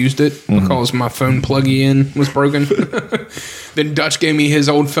I used it because my phone plug-in was broken. Then Dutch gave me his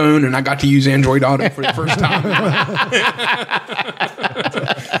old phone, and I got to use Android Auto for the first time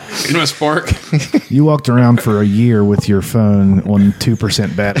in my Spark. You walked around for a year with your phone on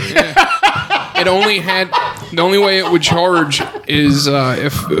 2% battery. It only had the only way it would charge is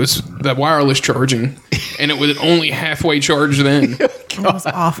if it was the wireless charging, and it was only halfway charged then. That was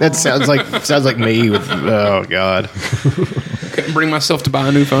awful. That sounds like me. Oh God! Couldn't bring myself to buy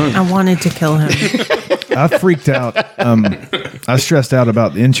a new phone. I wanted to kill him. I freaked out. I stressed out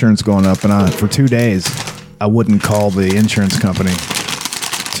about the insurance going up, and for 2 days I wouldn't call the insurance company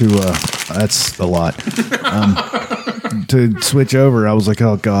that's a lot. To switch over, I was like,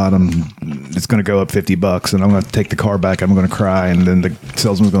 oh God, it's going to go up $50 and I'm going to take the car back. I'm going to cry. And then the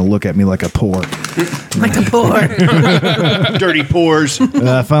salesman's going to look at me like a poor. Like a poor. Dirty pores.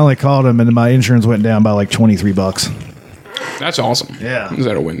 I finally called him and my insurance went down by like $23. That's awesome. Yeah.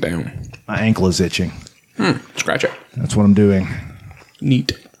 That it went down. My ankle is itching. Scratch it. That's what I'm doing.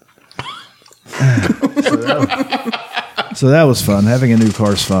 Neat. So that was fun. Having a new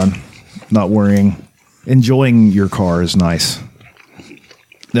car is fun. Not worrying. Enjoying your car is nice.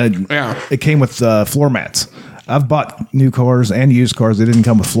 It came with floor mats. I've bought new cars and used cars that didn't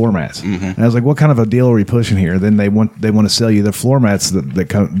come with floor mats. And I was like, what kind of a deal are we pushing here? Then they want to sell you the floor mats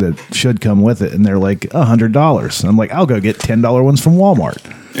that should come with it. And they're like $100. And I'm like, I'll go get $10 ones from Walmart.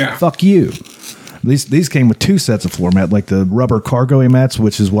 Yeah. Fuck you. These came with 2 sets of floor mat, like the rubber cargo mats,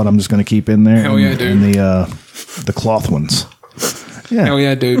 which is what I'm just going to keep in there. Hell yeah, dude. And the cloth ones. Yeah. Hell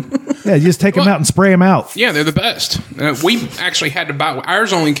yeah, dude. Yeah, you just take them out and spray them out. Yeah, they're the best. We actually had to buy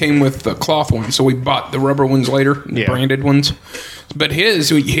ours. Only came with the cloth ones, so we bought the rubber ones later, the branded ones. But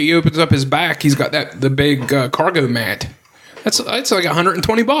he opens up his back. He's got the big cargo mat. It's like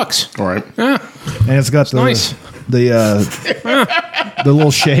 $120. All right. Yeah, And it's got nice. the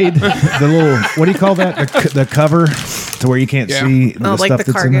little shade, the little, what do you call that? The cover to where you can't see the like stuff the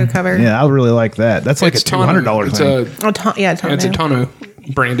that's cargo in there. cover. Yeah, I really like that. That's like It's a $200 Tonneau. thing. Tonneau. It's a Tonneau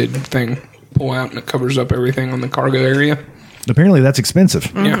branded thing. Pull out and it covers up everything on the cargo area. Apparently that's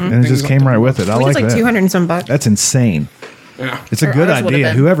expensive. Yeah. And it just came right with it. I like It's like that. 200 and some bucks. That's insane. Yeah, It's a Or good ours would've idea.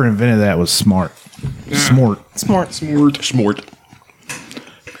 been. Whoever invented that was smart. Smart. Smart.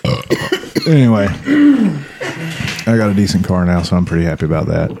 Anyway, I got a decent car now, so I'm pretty happy about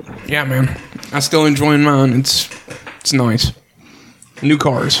that. yeah, man. I still enjoying mine. It's nice. New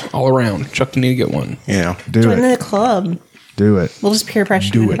cars all around. Chuck, you need to get one. Yeah. Do Join it. the club. Do it. We'll just peer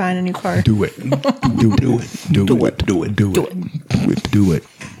pressure you into buying a new car. Do it. Do it. Do it. Do it. Do it. Do it. Do it.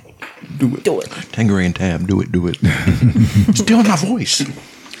 Do it. Tangerine Tab. Do it. Stealing my voice.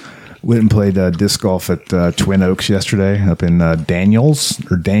 Went and played disc golf at Twin Oaks yesterday up in Daniels.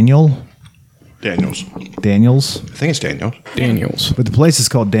 Daniels. Daniels. I think it's Daniels. Daniels. But the place is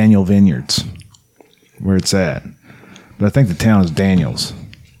called Daniel Vineyards, where it's at. But I think the town is Daniels.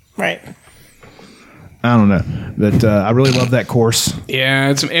 Right. I don't know. But I really love that course.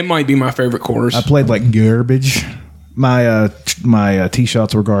 Yeah, it might be my favorite course. I played like garbage. My tee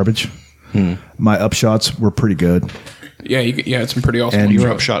shots were garbage. My up shots were pretty good. Yeah, you had some pretty awesome And ones.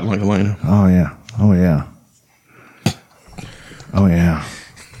 You're upshot like Elena. Oh yeah. Oh, yeah.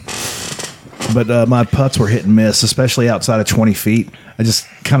 But my putts were hit and miss, especially outside of 20 feet. I just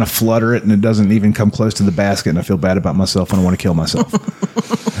kind of flutter it, and it doesn't even come close to the basket, and I feel bad about myself, and I want to kill myself.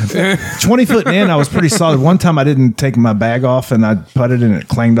 20 foot in, I was pretty solid. One time I didn't take my bag off, and I putted, and it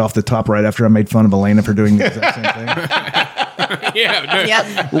clanged off the top right after I made fun of Elena for doing the exact same thing. Yeah.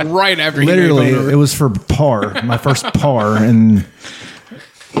 Yep. Right after Literally, you it was for par, my first par, and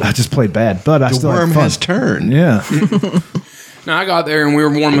I just played bad. But I The still worm had fun. has turned. Yeah. No, I got there and we were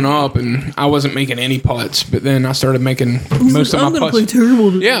warming up, and I wasn't making any putts. But then I started making most of I'm my gonna putts. play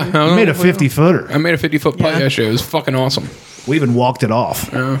terrible today. Yeah, I made a 50-footer. I made a 50-foot putt Yeah. yesterday. It was fucking awesome. We even walked it off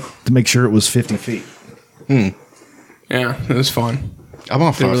to make sure it was 50 feet. Yeah, it was fun. I'm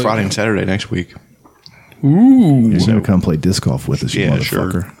off really Friday good. and Saturday next week. You're going to come play disc golf with us, you Yeah,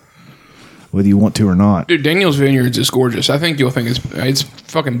 motherfucker. sure. Whether you want to or not. Dude, Daniel's Vineyards is gorgeous. I think you'll think it's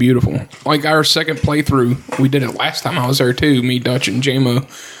fucking beautiful. Like our second playthrough, we did it last time I was there too. Me, Dutch, and JMO.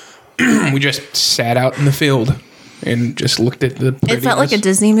 We just sat out in the field and just looked at the. It felt like a prettiness.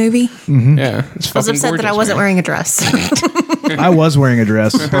 Disney movie. Yeah, it's fucking I was upset that I gorgeous, wasn't man. wearing a dress. I was wearing a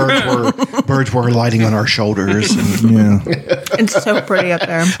dress. Birds were lighting on our shoulders. And Yeah. It's so pretty up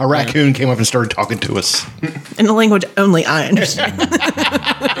there. a raccoon came up and started talking to us. In a language only I understand.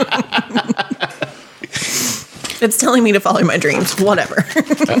 It's telling me to follow my dreams. Whatever.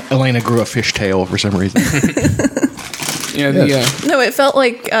 Elena grew a fishtail for some reason. Yeah, No, it felt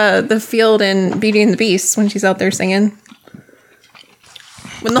like the field in Beauty and the Beast when she's out there singing.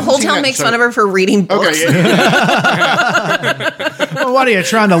 When the whole seen town that, makes so- fun of her for reading books. Okay, yeah. Well, what are you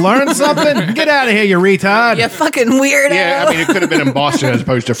trying to learn something? Get out of here, you retard. You fucking weirdo. Yeah, I mean, it could have been in Boston as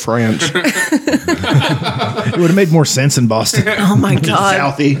opposed to France. It would have made more sense in Boston. Oh my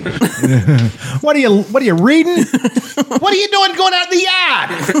god. Southie. What are you reading? What are you doing going out in the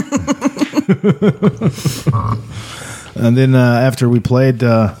yard? And then after we played,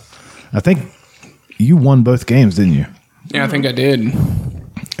 I think you won both games, didn't you? yeah. I think I did.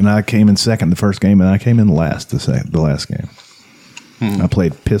 And I came in second the first game, and I came in last the last game. I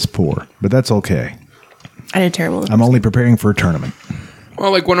played piss poor, but that's okay. I did terrible. I'm only preparing for a tournament.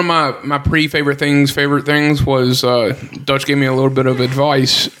 Well, like one of my favorite things was Dutch gave me a little bit of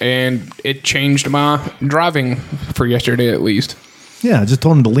advice, and it changed my driving for yesterday at least. Yeah, I just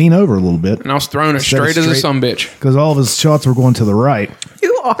told him to lean over a little bit And I was throwing it Set it straight as a straight. sumbitch. because all of his shots were going to the right.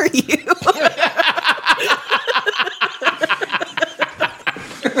 Who are you?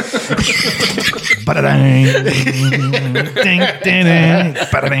 Ba-da-dang. Ding, ding, ding.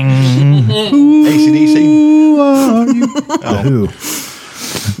 Ba-da-ding. ACDC. Who are you? Who?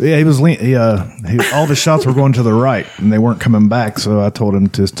 Yeah, he was all the shots were going to the right, and they weren't coming back. So I told him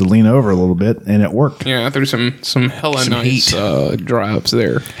just to lean over a little bit, and it worked. Yeah, I threw some hella Some nice drives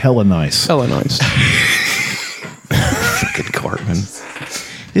there. Hella nice. Hella nice. Fucking Cartman.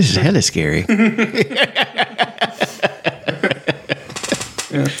 This is hella scary.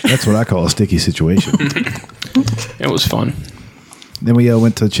 That's what I call a sticky situation. It was fun. Then we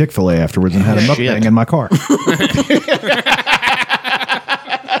went to Chick-fil-A afterwards and had a mukbang Shit. in my car.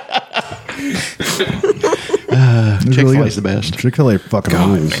 Chick-fil-A's the best. Chick-fil-A fucking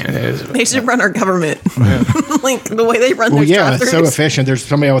rules. Man, it is- They should run our government. Like the way they run Well, their yeah, it's so drive-thrus. efficient. There's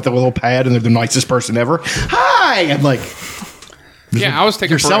somebody with a little pad, and they're the nicest person ever. Hi, I'm like, yeah, I was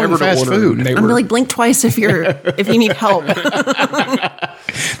taking You're selling forever to fast order. food. and They I'm were, like blink twice if you need help.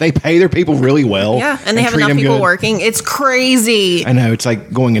 they pay their people really well. Yeah, and they have treat enough them people good. working. It's crazy. I know. It's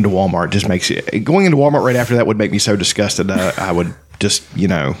like going into Walmart just makes it. Going into Walmart right after that would make me so disgusted that I would just, Well,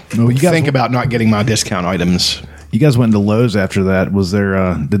 you guys- think about not getting my discount items. You guys went into Lowe's after that. Was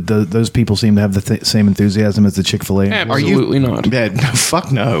there? Did those people seem to have the same enthusiasm as the Chick-fil-A? absolutely not. Yeah, no,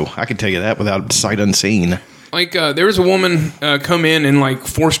 fuck no. I can tell you that without sight unseen. Like there was a woman come in and like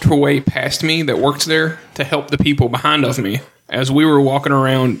forced her way past me that works there to help the people behind of me as we were walking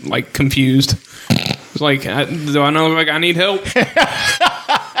around like confused. It's like, do I know like I need help?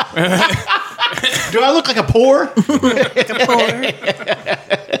 Do I look like a poor?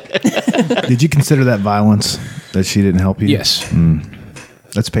 Did you consider that violence that she didn't help you? Yes.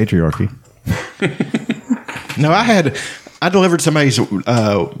 That's patriarchy. No, I delivered somebody's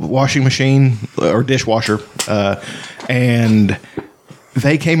washing machine or dishwasher, and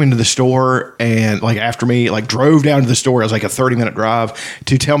they came into the store and like after me, like drove down to the store. It was like a 30-minute drive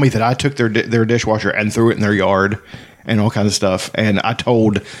to tell me that I took their dishwasher and threw it in their yard and all kinds of stuff. And I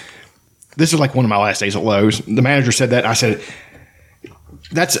told, this is like one of my last days at Lowe's. The manager said that. I said,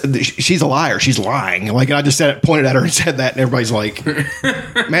 she's a liar. She's lying. Like, and I just pointed at her and said that, and everybody's like,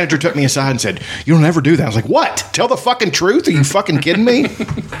 manager took me aside and said, "You don't ever do that." I was like, "What? Tell the fucking truth? Are you fucking kidding me?"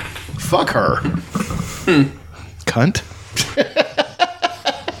 Fuck her, cunt.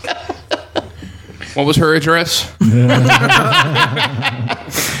 What was her address?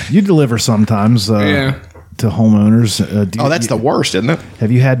 You deliver sometimes Yeah. to homeowners. That's the worst, isn't it?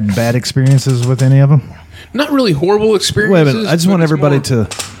 Have you had bad experiences with any of them? Not really horrible Wait a experiences. minute. I just but want it's everybody more-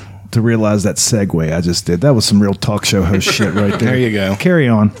 to realize that segue I just did. That was some real talk show host shit right there. There you go. Carry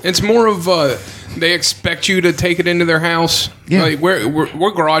on. It's more of they expect you to take it into their house. Yeah. Like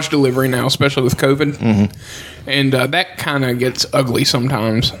we're garage delivery now, especially with COVID, and that kind of gets ugly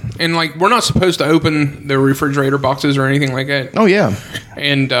sometimes. And like we're not supposed to open the refrigerator boxes or anything like that. Oh yeah.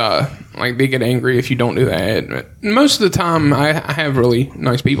 And like they get angry if you don't do that. But most of the time, I have really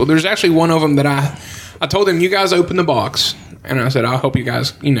nice people. There's actually one of them that I told them, you guys open the box, and I said I'll help you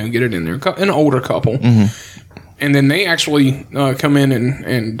guys, get it in there. An older couple, and then they actually come in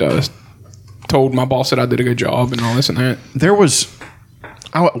and told my boss that I did a good job and all this and that.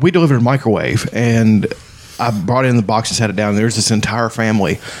 We delivered a microwave, and I brought in the boxes, had it down. There's this entire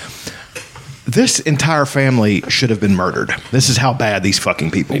family. This entire family should have been murdered. This is how bad these fucking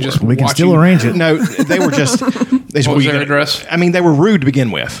people were. We can Watch still you- arrange it. No, they were just. They said, What was "Well, their you gonna-" address? I mean, they were rude to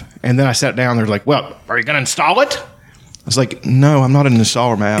begin with, and then I sat down. They're like, "Well, are you going to install it?" I was like, "No, I'm not an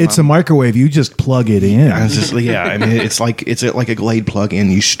installer, man. It's a microwave. You just plug it in. I was just, yeah, I mean, it's like a Glade plug-in,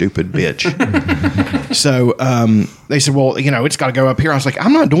 you stupid bitch." So they said, "Well, it's got to go up here." I was like,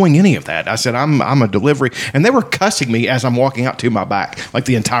 "I'm not doing any of that." I said, "I'm a delivery," and they were cussing me as I'm walking out to my back, like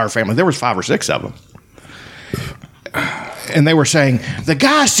the entire family. There was 5 or 6 of them, and they were saying, "The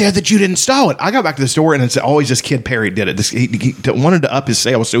guy said that you didn't install it." I got back to the store, and it's always this kid Perry did it. He wanted to up his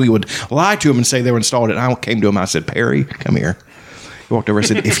sales, so he would lie to him and say they were installed it. And I came to him, I said, "Perry, come here." He walked over and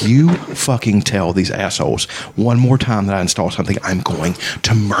said, "If you fucking tell these assholes one more time that I install something, I'm going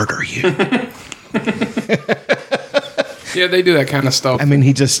to murder you." Yeah, they do that kind of stuff. I mean,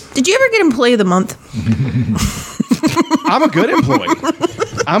 he just, Did you ever get Employee of the Month? I'm a good employee.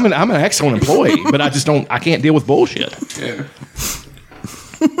 I'm an excellent employee, but I can't deal with bullshit. Yeah.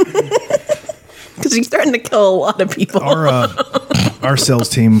 Because you're starting to kill a lot of people. Our sales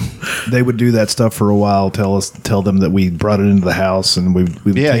team, they would do that stuff for a while. Tell them that we brought it into the house, and we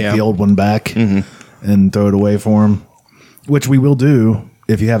would Yeah, take yeah. the old one back and throw it away for them, which we will do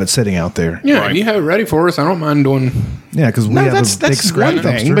if you have it sitting out there. Yeah, you have it ready for us. I don't mind doing. Yeah, because we No, have that's a big scrap one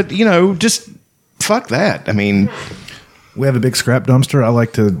thing, dumpster. but just fuck that. I mean, We have a big scrap dumpster. I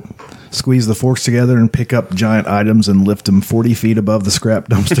like to squeeze the forks together and pick up giant items and lift them 40 feet above the scrap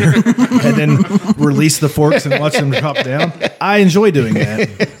dumpster and then release the forks and watch them drop down. I enjoy doing that.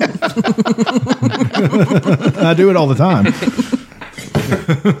 I do it all the time.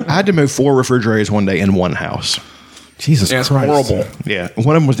 I had to move 4 refrigerators one day in one house. Jesus Yeah, it's Christ. horrible. Yeah,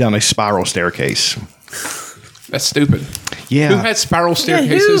 one of them was down a spiral staircase. That's stupid. Yeah. Who had spiral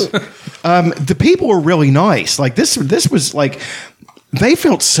staircases? The people were really nice. Like this was like they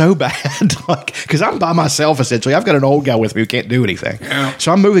felt so bad, like because I'm by myself essentially. I've got an old guy with me who can't do anything, Yeah.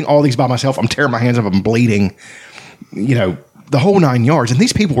 so I'm moving all these by myself. I'm tearing my hands up. I'm bleeding, the whole 9 yards. And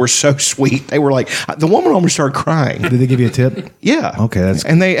these people were so sweet. They were like, the woman almost started crying. Did they give you a tip? Yeah. Okay, that's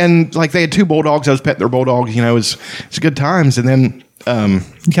and they had 2 bulldogs. I was petting their bulldogs. It's good times. And then.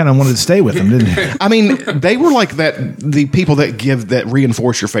 You kind of wanted to stay with them, didn't you? I mean, they were like that. The people that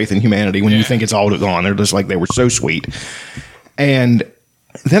reinforce your faith in humanity when you think it's all gone. They're just like, they were so sweet. And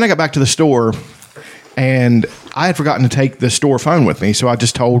then I got back to the store, and I had forgotten to take the store phone with me. So I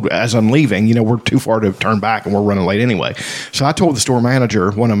just told, as I'm leaving, we're too far to turn back, and we're running late anyway. So I told the store manager,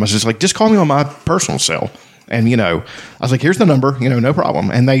 one of them was just like, just call me on my personal cell. And I was like, here's the number, no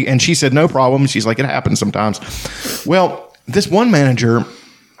problem. And she said, no problem. She's like, it happens sometimes. Well, this one manager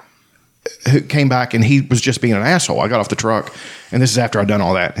who came back, and he was just being an asshole. I got off the truck, and this is after I'd done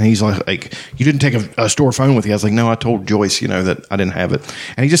all that. And he's like, you didn't take a store phone with you? I was like, no, I told Joyce, that I didn't have it.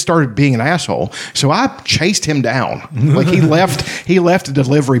 And he just started being an asshole. So I chased him down. Like he left a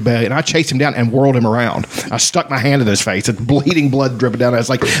delivery bay, and I chased him down and whirled him around. I stuck my hand in his face. It's bleeding blood dripping down. I was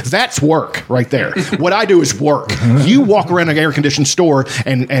like, that's work right there. What I do is work. You walk around an air conditioned store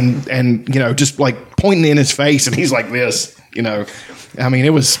and just like pointing in his face, and he's like this, I mean, it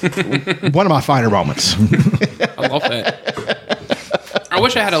was one of my finer moments. I love that. I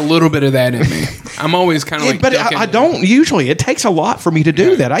wish I had a little bit of that in me. I'm always kind of like, But I don't usually. It takes a lot for me to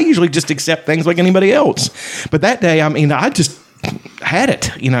do that. I usually just accept things like anybody else. But that day, I mean, I just had it.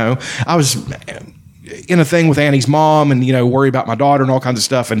 I was in a thing with Annie's mom, and worried about my daughter and all kinds of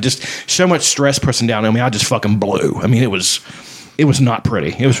stuff, and just so much stress pressing down on me. I just fucking blew. I mean, it was not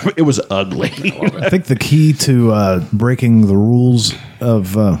pretty. It was ugly. I think the key to breaking the rules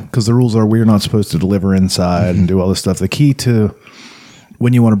of because the rules are we're not supposed to deliver inside and do all this stuff. The key to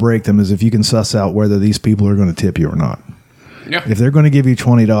when you want to break them is if you can suss out whether these people are going to tip you or not. Yeah. If they're going to give you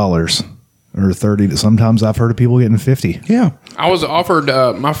 $20 or 30, sometimes I've heard of people getting 50. Yeah. I was offered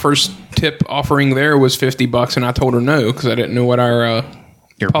my first tip offering there was $50, and I told her no because I didn't know what our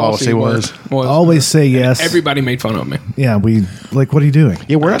Your policy was. Always say yes. Everybody made fun of me. Yeah, what are you doing?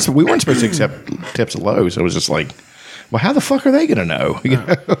 Yeah, we weren't supposed to accept tips at Lowe's. So it was just like, well, how the fuck are they going to know?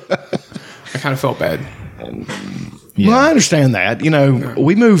 I kind of felt bad. Well, I understand that.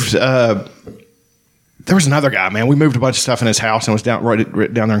 We moved. There was another guy, man. We moved a bunch of stuff in his house and was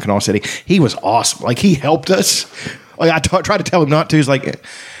right down there in Canal City. He was awesome. Like, he helped us. Like, I tried to tell him not to. He's like,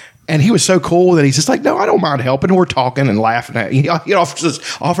 and he was so cool that he's just like, no, I don't mind helping. We're talking and laughing at. He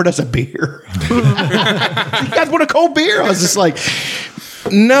offered us a beer. You guys want a cold beer? I was just like,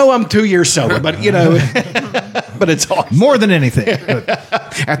 no, I'm 2 years sober, but but it's awesome. More than anything.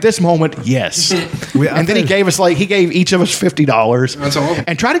 At this moment, yes. And then he gave each of us $50. That's all.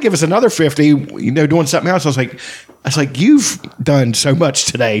 And tried to give us another 50, doing something else. I was like, you've done so much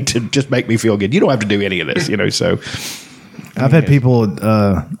today to just make me feel good. You don't have to do any of this, So I've had people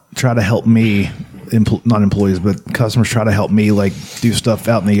try to help me, not employees, but customers try to help me, like, do stuff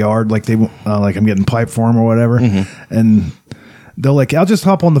out in the yard, like like I'm getting pipe for them or whatever, and they're like, I'll just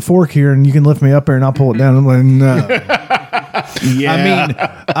hop on the fork here and you can lift me up there and I'll pull it down. I'm like, no. Yeah. I mean,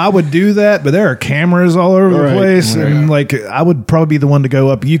 I would do that, but there are cameras all over the place. Right. And like, I would probably be the one to go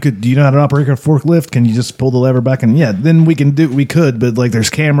up. Do you know how to operate a forklift? Can you just pull the lever back? And yeah, then we could, but like, there's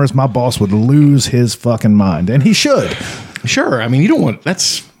cameras. My boss would lose his fucking mind, and he should. Sure. I mean, you don't want,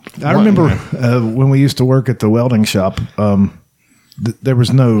 that's. I remember when we used to work at the welding shop, there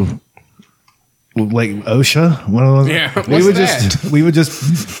was no, like, OSHA, one of those. Yeah, we would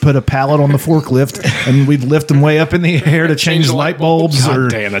just put a pallet on the forklift and we'd lift them way up in the air to change light bulbs God or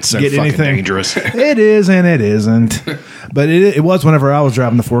damn, that's so get fucking anything dangerous. It is and it isn't, but it was whenever I was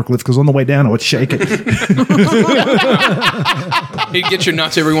driving the forklift, because on the way down I would shake it. He'd get your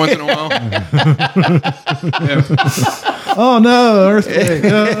nuts every once in a while. Oh no, earthquake!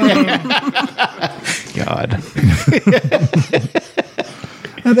 God.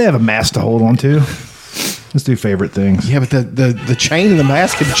 They have a mask to hold on to. Let's do favorite things. Yeah, but the chain and the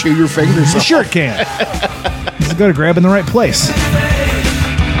mask can chew your fingers off. Sure it can. Just got to grab in the right place.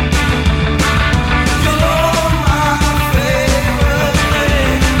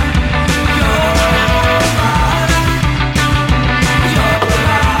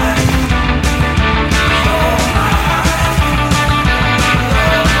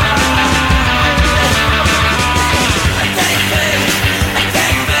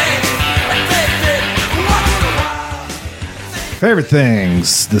 Favorite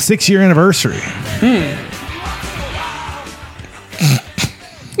things. The 6-year anniversary. I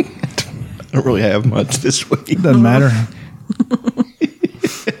don't really have much this week. Doesn't matter.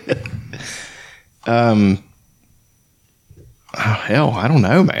 Hell, I don't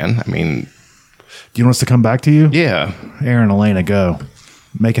know, man. I mean, Do you want us to come back to you? yeah. Aaron, Elena, go.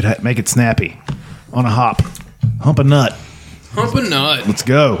 Make it snappy. On a hop. Hump a nut. Hump a nut. Let's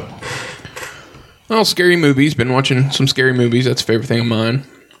go. Well, scary movies. Been watching some scary movies. That's a favorite thing of mine.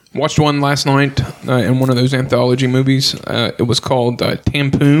 Watched one last night in one of those anthology movies. It was called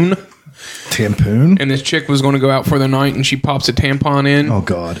Tampoon. Tampoon? And this chick was going to go out for the night, and she pops a tampon in. Oh,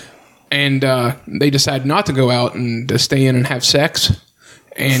 God. And they decide not to go out and to stay in and have sex.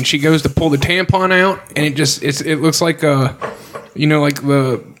 And she goes to pull the tampon out, and it looks like like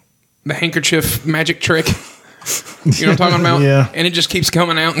the handkerchief magic trick. You know what I'm talking about? Yeah. And it just keeps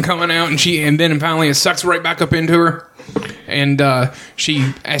coming out, and then finally it sucks right back up into her. And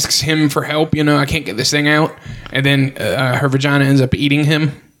she asks him for help. I can't get this thing out. And then her vagina ends up eating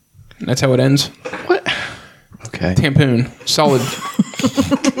him. And that's how it ends. What? Okay. Tampoon. Solid.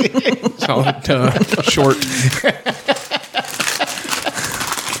 Short.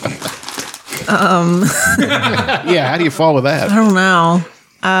 Yeah, how do you follow that? I don't know.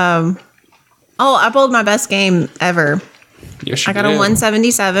 I bowled my best game ever. Yes, she I got did. a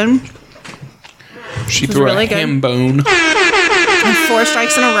 177. She was threw really a good. ham bone. 4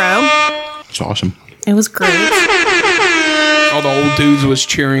 strikes in a row. It's awesome. It was great. All the old dudes was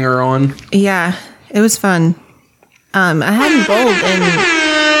cheering her on. Yeah, it was fun. I hadn't bowled in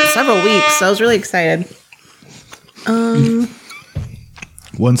several weeks, so I was really excited.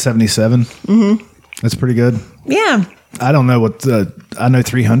 177. Mm-hmm. That's pretty good. Yeah. I don't know what I know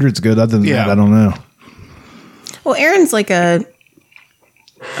 300's good. Other than Yeah. that, I don't know. Well, Aaron's like I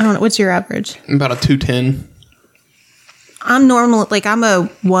don't know. What's your average? About a 210. I'm normal. Like, I'm a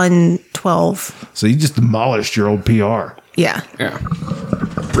 112. So you just demolished your old PR. Yeah. Yeah.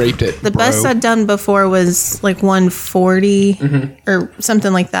 Raped it. The best I'd done before was like 140 or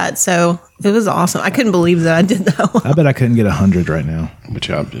something like that. So It was awesome. I couldn't believe that I did that one. I bet I couldn't get 100 right now. But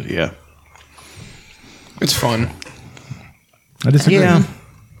yeah. It's fun. I disagree. Yeah.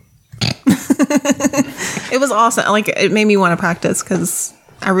 It was awesome. Like, it made me want to practice because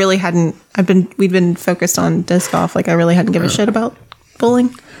I really hadn't. We'd been focused on disc golf. Like, I really hadn't given a shit about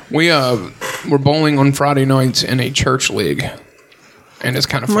bowling. We're bowling on Friday nights in a church league, and it's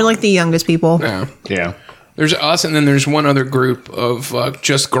kind of fun. We're like the youngest people. Yeah. Yeah. There's us, and then there's one other group of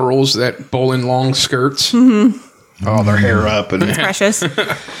just girls that bowl in long skirts. All their hair up and Precious.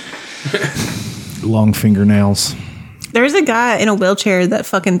 Long fingernails. There's a guy in a wheelchair that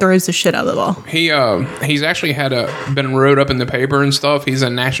fucking throws the shit out of the ball. He's actually been wrote up in the paper and stuff. He's a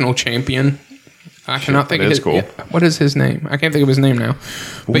national champion. I cannot think of his cool. yeah, what is his name? I can't think of his name now.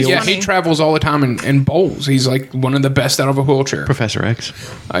 But yeah, he travels all the time and bowls. He's like one of the best out of a wheelchair. Professor X.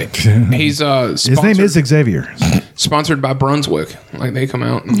 He's His name is Xavier. sponsored by Brunswick. Like they come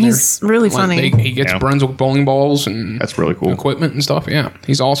out and He's really funny. he gets Brunswick bowling balls and That's really cool. equipment and stuff. Yeah,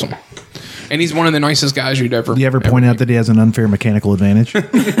 he's awesome. And he's one of the nicest guys you'd ever. Do you ever point out that he has an unfair mechanical advantage?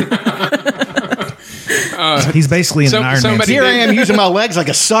 He's basically an Iron Man. somebody- Here I am using my legs like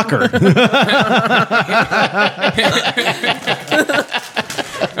a sucker.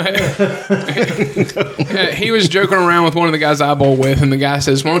 He was joking around with one of the guys I bowl with, and the guy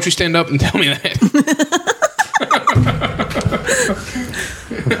says, "Why don't you stand up and tell me that?"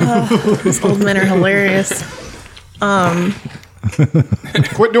 These old men are hilarious.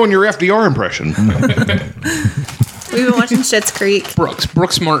 Quit doing your FDR impression. We've been watching Schitt's Creek.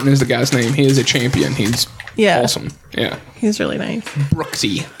 Brooks Martin is the guy's name. He is a champion. He's awesome. Yeah, He's really nice.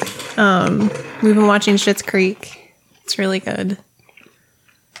 Brooksy. We've been watching Schitt's Creek. It's really good.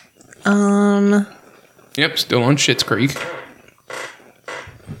 Yep, still on Schitt's Creek.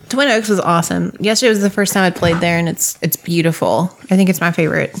 Twin Oaks was awesome. Yesterday was the first time I played there, and it's beautiful. I think it's my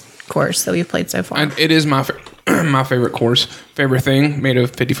favorite course that we've played so far. And it is my my favorite course. Favorite thing, made a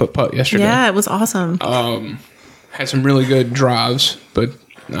 50-foot putt yesterday. Yeah, it was awesome. Had some really good drives, but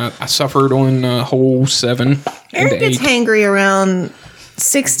I suffered on hole 7 Eric and gets 8. hangry around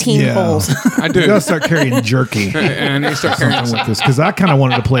 16 Yeah. holes. I You gotta do. start carrying jerky. And they start carrying With this because I kind of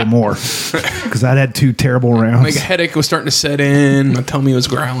wanted to play more because I'd had 2 terrible rounds. like a headache was starting to set in. My tummy was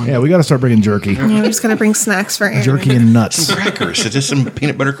growling. Yeah, we got to start bringing jerky, Yeah, we're just gonna bring snacks for Aaron. jerky and nuts. Crackers. It's just some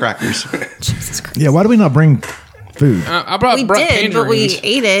peanut butter crackers. Jesus Christ. Yeah, why do we not bring food? I brought We did, but we tangerines.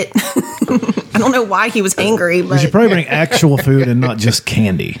 ate it. I don't know why he was angry, We but should probably bring actual food and not just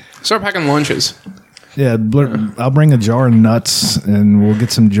candy. Start packing lunches. Yeah, I'll bring a jar of nuts and we'll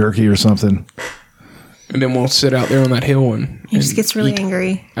get some jerky or something. And then we'll sit out there on that hill and he just gets really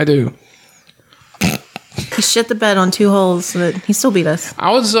angry. I do. He shit the bed on 2 holes, but he still beat us.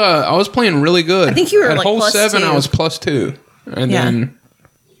 I was playing really good. I think you were, at like, hole plus 7. 2. I was plus 2, and Yeah. then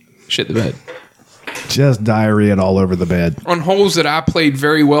shit the bed Just diarrhea all over the bed. on holes that I played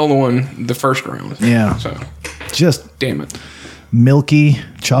very well on the first round. Yeah. So Just damn it.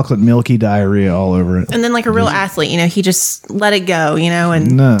 chocolate milky diarrhea all over it. And then, like a real athlete, he just let it go,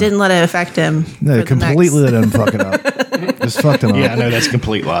 and No. didn't let it affect him. No, for the completely next- didn't fuck it up. Just fucked him Yeah, up. no, that's a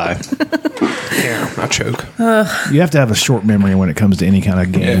complete lie. Yeah, I choke. You have to have a short memory when it comes to any kind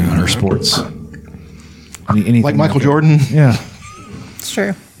of game Yeah. or sports. Anything Like Michael that. Jordan. Yeah. It's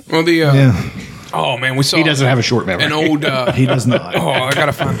true. Well, Yeah. oh man, we saw He doesn't have a short memory. an old. He does not. Oh, I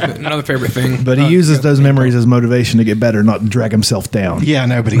gotta find another favorite thing. But he uses those memories as motivation to get better, not drag himself down. Yeah,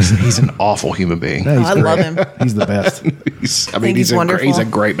 no, but he's an awful human being. Yeah, he's I great. love him. He's the best. think he's wonderful. He's a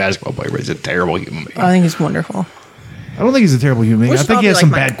great basketball player, but he's a terrible human being. I think he's wonderful. I don't think he's a terrible human being. We I should think all he be has like some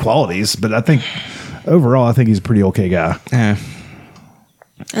Mike. bad qualities, but I think overall, I think he's a pretty okay guy. Yeah.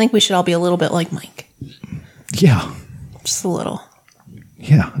 I think we should all be a little bit like Mike. Yeah. Just a little.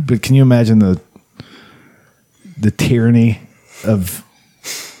 Yeah. But can you imagine the tyranny of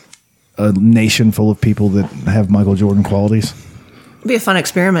a nation full of people that have Michael Jordan qualities? It'd be a fun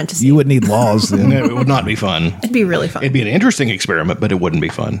experiment to see. You wouldn't need laws then. No, it would not be fun. It'd be really fun. It'd be an interesting experiment, but it wouldn't be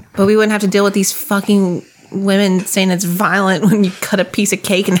fun. But we wouldn't have to deal with these fucking women saying it's violent when you cut a piece of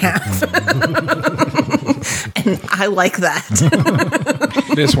cake in half. And I like that.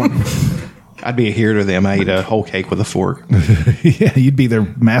 This one. I'd be a hero to them. I eat a whole cake with a fork. Yeah, you'd be their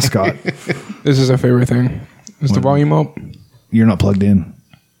mascot. This is our favorite thing. Is the volume up? You're not plugged in.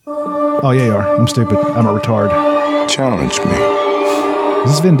 Oh, yeah, you are. I'm stupid. I'm a retard. Challenge me.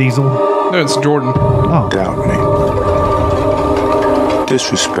 Is this Vin Diesel? No, it's Jordan. Oh, Doubt me.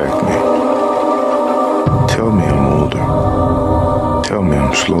 Disrespect me. Tell me I'm older. Tell me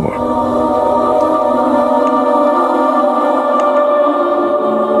I'm slower.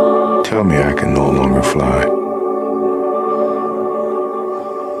 Tell me I can no longer fly.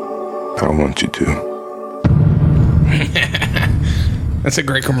 I want you to. That's a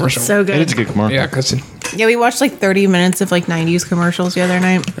great commercial. So good. It's a good commercial. Yeah, because Yeah, we watched like 30 minutes of like 90s commercials the other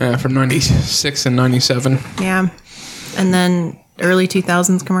night. from 96 and 97. Yeah. And then early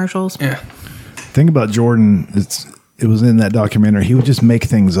 2000s commercials. Yeah. Thing about Jordan, it was in that documentary. He would just make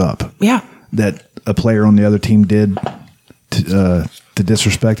things up Yeah. that a player on the other team did to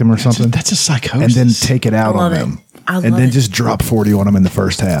disrespect him or something. That's a psychosis. And then take it out I love on it. them. I and love then it. just drop 40 on them in the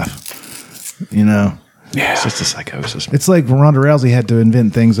first half. You know? Yeah, it's just a psychosis. It's like Ronda Rousey had to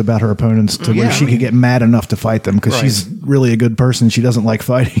invent things about her opponents to where she could get mad enough to fight them because Right. she's really a good person. She doesn't like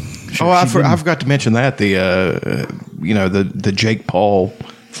fighting. I forgot to mention that the Jake Paul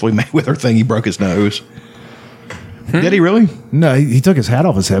Floyd Mayweather thing. He broke his nose. Did he really? No, he took his hat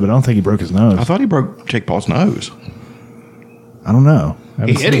off his head, but I don't think he broke his nose. I thought he broke Jake Paul's nose. I don't know. I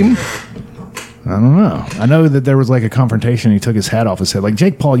He haven't hit seen him. it. I don't know. I know that there was like a confrontation. He took his hat off his head. Like,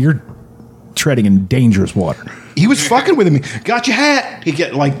 Jake Paul, you're treading in dangerous water. He was fucking with him. Got your hat. He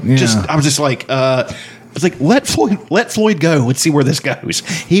get like just. I was just like. I was like, let Floyd go. Let's see where this goes.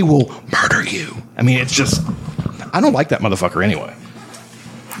 He will murder you. I mean, it's just. I don't like that motherfucker anyway.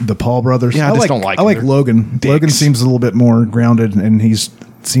 The Paul brothers. Yeah, I just don't like I them. like They're Logan. dicks. Logan seems a little bit more grounded, and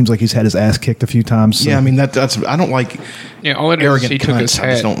seems like he's had his ass kicked a few times. So. Yeah, I mean that's. I don't like. Yeah, all it is Arrogant he took his cunts.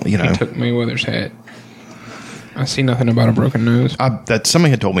 I just hat. don't, you know. He took Mayweather's hat. I see nothing about a broken nose. That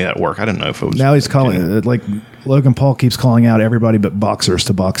somebody had told me that at work. I didn't know if it was. Now he's calling like Logan Paul keeps calling out everybody but boxers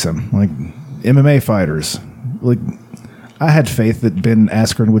to box him, like MMA fighters. Like, I had faith that Ben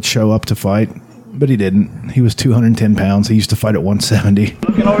Askren would show up to fight, but he didn't. He was 210 pounds. He used to fight at 170.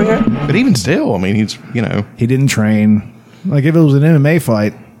 But even still, I mean, he's He didn't train. Like, if it was an MMA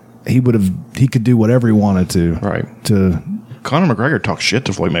fight, he could do whatever he wanted to. Right. To Conor McGregor talked shit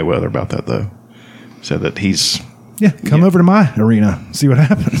to Floyd Mayweather about that though. Said that he's. come over to my arena, see what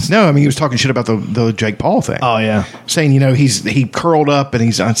happens. No, I mean he was talking shit about the Jake Paul thing. Oh yeah. Saying he curled up and I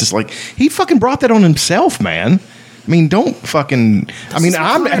was just like he fucking brought that on himself, man. I mean, don't fucking. I mean,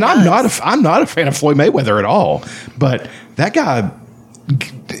 I'm not a fan of Floyd Mayweather at all, but that guy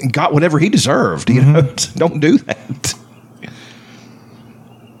got whatever he deserved. You know, don't do that.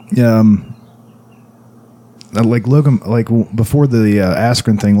 Like Logan, before the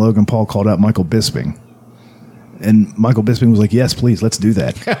Askren thing, Logan Paul called out Michael Bisping, and Michael Bisping was like, "Yes, please, let's do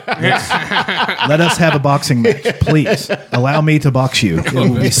that. Let us have a boxing match, please. Allow me to box you. It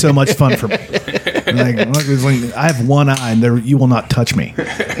will be so much fun for me." Like, I have one eye, and you will not touch me.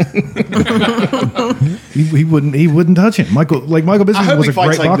 he wouldn't touch him. Michael Bisping was a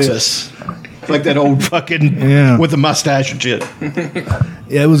great boxer. Like that old fucking with the mustache and shit.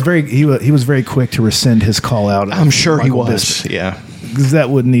 Yeah, it was he was very quick to rescind his call out. I'm sure Michael he was. Bisping. Yeah, Because that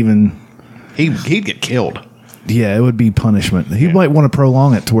wouldn't even. he'd get killed. Yeah, it would be punishment. He might want to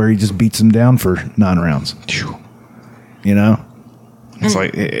prolong it to where he just beats him down for 9 rounds. You know, It's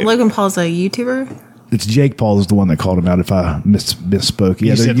like Logan Paul's a YouTuber. it's Jake Paul is the one that called him out. If I misspoke, yeah,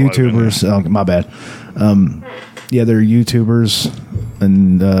 You they're said Logan, YouTubers. Oh, my bad. Yeah, they're YouTubers,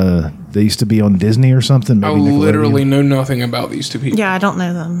 and they used to be on Disney or something. I Maybe literally Nickelodeon. know nothing about these two people. Yeah, I don't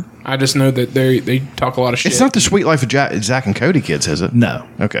know them. I just know that they talk a lot of shit. it's not the Sweet Life of Zach and Cody kids, is it? No.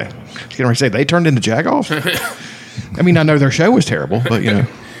 Okay. I was going to say they turned into jagoffs. I mean, I know their show was terrible, but you know.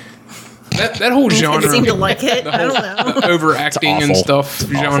 that whole I genre. seem to like it. I don't know. The overacting It's and awful. stuff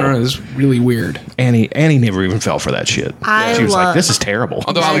It's genre awful. is really weird. Annie never even fell for that shit. She was like, "This is terrible."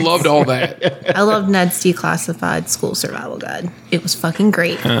 Although I loved all that. I loved Ned's Declassified School Survival Guide. It was fucking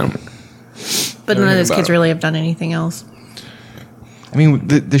great. But none of those about kids it. really have done anything else. I mean,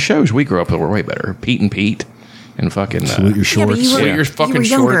 the shows we grew up with were way better. Pete and Pete and fucking. Salute your Yeah, but shorts. you were- Your You fucking were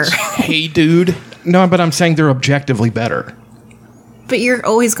younger. shorts. Hey, dude. No, but I'm saying they're objectively better. But you're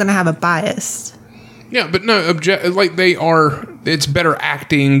always going to have a bias. Yeah, but no, like they are. It's better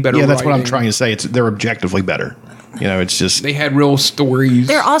acting, better. Yeah, that's what I'm writing. trying to say. They're objectively better. You know, it's just. They had real stories.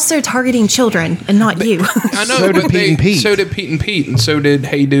 They're also targeting children and not you. I know. So did but Pete and Pete. So did Pete and Pete, and so did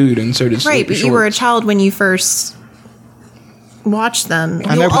Hey Dude, and so did Right, Salute but Your you were a Shorts. child when you first watched them.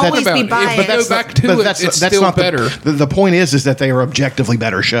 I know, You'll but that's always about be it. biased. But that's back to it. It's still not better. The point is that they are objectively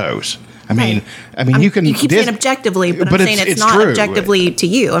better shows. I mean, Right. you can. You keep saying objectively, but I'm saying it's not true. objectively to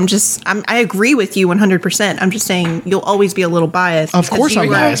you. I agree with you 100%. I'm just saying you'll always be a little biased. Of because course, you I'm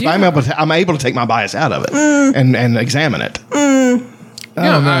were- biased, but I'm able to take my bias out of it and examine it. Yeah,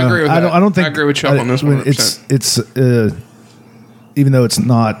 I agree with that. I don't think I agree with Chuck on this one. It's even though it's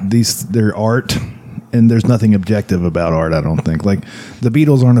not they're art, and there's nothing objective about art. I don't think like the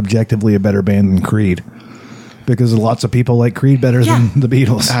Beatles aren't objectively a better band than Creed, because lots of people like Creed better Yeah. than the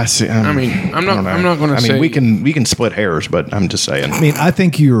Beatles. I see. I mean, I'm not. don't know. I'm not going to I say. mean, we can split hairs, but I'm just saying. I mean, I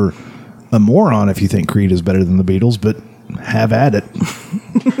think you're a moron if you think Creed is better than the Beatles, but have at it.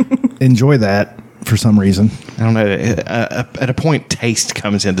 Enjoy that for some reason. I don't know. At a point, taste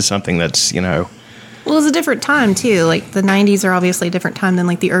comes into something that's, Well, it was a different time too. Like the 90s are obviously a different time than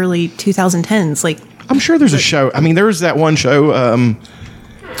like the early 2010s. Like I'm sure there's a show. I mean, there was that one show.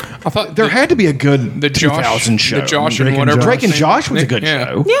 I thought There had to be a good the 2000 Josh, show. the Josh Drake and and whatever. Drake and Josh was a Nick- good yeah.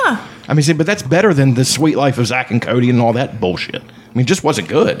 show. yeah. I mean, see, but that's better than the Sweet Life of Zach and Cody and all that bullshit. I mean, it just wasn't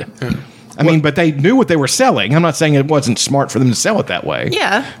good. I mean, but they knew what they were selling. I'm not saying it wasn't smart for them to sell it that way.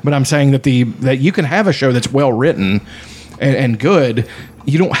 Yeah. But I'm saying that that you can have a show that's well written and good.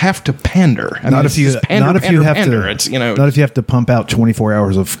 You don't have to pander. I mean, Not it's if you just pander, not if you pander, have pander. to It's not if you have to pump out 24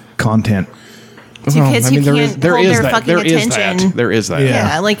 hours of content. Two kids who can't hold their fucking There is attention. that. There is that.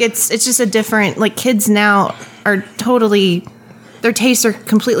 Yeah, like it's just a different. Like kids now are totally, their tastes are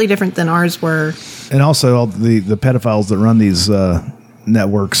completely different than ours were. And also, all the pedophiles that run these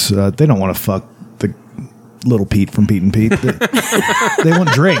networks, they don't want to fuck the little Pete from Pete and Pete. They want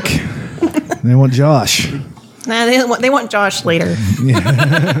Drake. They want Josh. Nah, they want Josh later.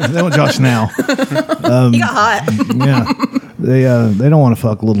 They want Josh now. He got hot. Yeah, they don't want to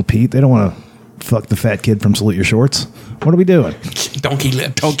fuck little Pete. They don't want to fuck the fat kid from Salute Your Shorts. What are we doing? Donkey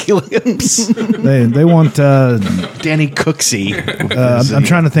lips. Donkey lips. They want. Danny Cooksey. I'm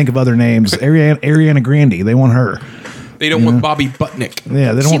trying to think of other names. Ariana Grande. They want her. They don't want Bobby Butnick.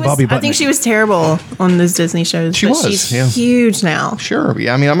 Yeah, they don't want Bobby Button. I think she was terrible on those Disney shows. She but was, She's yeah. huge now. Sure.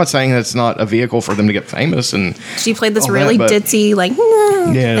 Yeah. I mean, I'm not saying that's not a vehicle for them to get famous and. She played this all really that, but- ditzy, like, Yeah,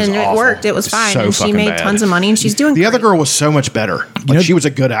 it was and it awful. worked. It was fine. So and she fucking made bad. tons of money, and she's doing The other great. girl was so much better. Like, she was a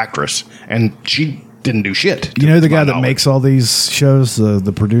good actress, and she didn't do shit. You know the to my guy that knowledge. makes all these shows,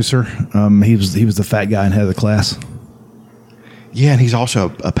 the producer. He was the fat guy in Head of the Class. Yeah, and he's also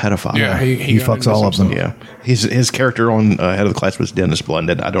a pedophile. Yeah, He got fucks into all some of them. stuff. Yeah, his character on Head of the Class was Dennis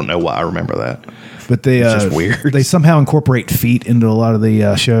Blundett. I don't know why I remember that. But they It's just weird. They somehow incorporate feet into a lot of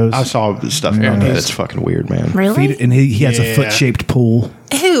the shows. I saw the stuff about that. It's fucking weird, man. Really? Feet, and he has a Yeah. foot shaped pool.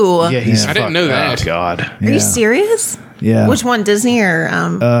 Ew. Yeah, he's. I didn't know that. Oh, God. Are you serious? Yeah. Which one, Disney or?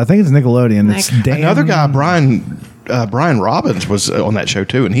 I think it's Nickelodeon. It's Nick. Dan. Another guy, Brian Robbins, was on that show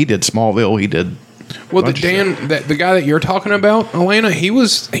too, and he did Smallville. He did. Well, the bunch of shit. Dan, the guy that you're talking about, Elena, he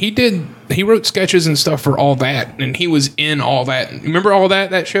wrote sketches and stuff for All That, and he was in All That. Remember All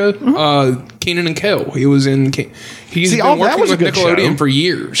That show? Kenan and Kel. He was in. He's See, been All That working was a with good Nickelodeon show. for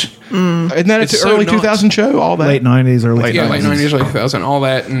years. Isn't that It's an so early nuts. 2000 show? All that. late 90s, early Late 2000s. Yeah, late 90s, late 2000, All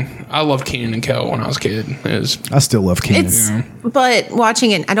That, and I loved Kenan and Kel when I was a kid. I still love Kenan. It's, but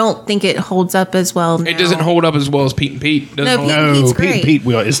watching it, I don't think it holds up as well. Now. It doesn't hold up as well as Pete and Pete. Doesn't No, hold Pete up. and Pete's No, Pete great. and Pete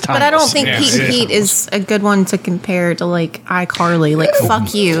will is timeless. But I don't think Yeah, Pete and it is Pete is a good one to compare to like iCarly. Like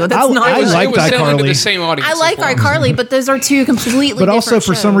fuck you. That's not. I It was, liked it was selling to iCarly. the same audience. I like as well. iCarly, but those are two completely. But also, different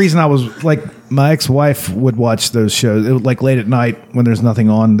for some shows. reason, I was like, my ex-wife would watch those shows. It was like late at night when there's nothing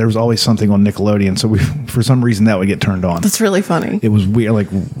on. There was always something on Nickelodeon. So for some reason, that would get turned on. That's really funny. It was weird. Like,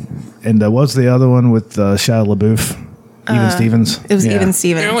 and what's the other one with Shia LaBeouf? Even Stevens. It was Yeah. Even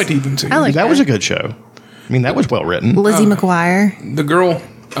Stevens. Yeah, I liked Even Stevens. I like That was a good show. I mean, that was well written. Lizzie McGuire. The girl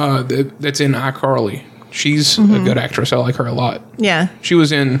that's in iCarly, she's a good actress. I like her a lot. Yeah, She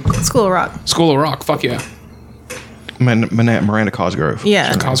was in School of Rock. School of Rock. Fuck yeah. Miranda Cosgrove.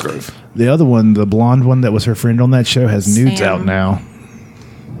 Yeah, Cosgrove. The other one, the blonde one that was her friend on that show, has nudes Sam. out now.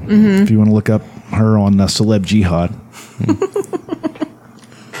 If you want to look up her on Celeb Jihad.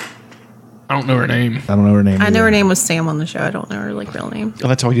 I don't know her name. I don't know her name. I know either. her name was Sam on the show. I don't know her like real name. Well,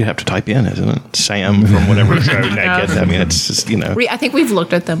 that's all you have to type in, isn't it? Sam from whatever show. Naked. I mean, it's just I think we've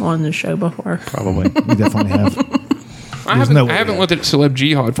looked at them on the show before. probably. We definitely have. I haven't, no way I haven't that- looked at Celeb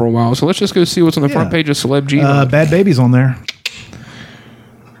Jihad for a while, so let's just go see what's on the front Yeah. page of Celeb Jihad. Bad Baby's on there.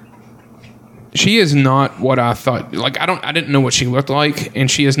 She is not what I thought. Like I didn't know what she looked like, and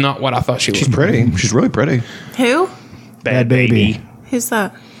she is not what I thought she She's looked. pretty. She's really pretty. Who? Bad Baby. Who's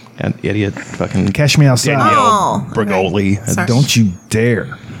that? An idiot. Fucking Catch Me Outside. Danielle Oh, Bregoli. okay. Sorry. Don't you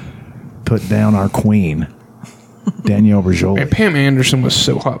dare put down our queen, Danielle And Berjoli. Pam Anderson was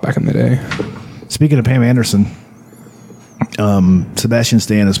so hot back in the day. Speaking of Pam Anderson, Sebastian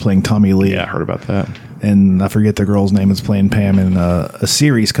Stan is playing Tommy Lee. Yeah, I heard about that. And I forget the girl's name is playing Pam in a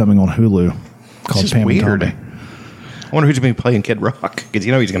series coming on Hulu called This is Pam weird. and Tommy. I wonder who's going to be playing Kid Rock because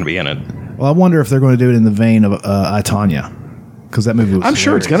you know he's going to be in it. Well, I wonder if they're going to do it in the vein of I, Tonya, because that movie was I'm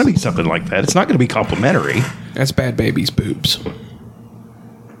sure it's going hilarious. to be something like that. It's not going to be complimentary. That's Bad Baby's boobs.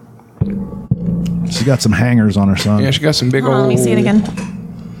 She got some hangers on her son. Yeah, she got some big Hold on, old let me see it again.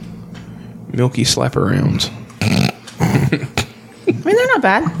 milky slapper rounds. I mean, they're not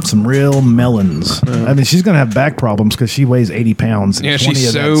bad. Some real melons. I mean, she's going to have back problems because she weighs 80 pounds. And Yeah, 20 she's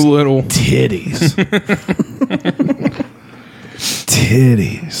of so that's little. Titties.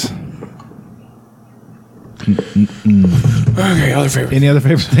 Titties. Okay, other favorite. Any other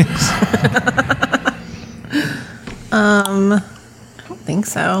favorite things? I don't think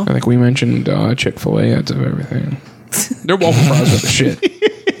so. I think we mentioned Chick-fil-A. That's of everything. Their waffle fries are the shit.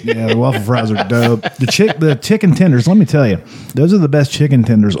 Yeah, the waffle fries are dope. The chicken tenders, let me tell you, those are the best chicken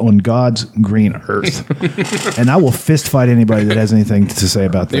tenders on God's green earth. And I will fist fight anybody that has anything to say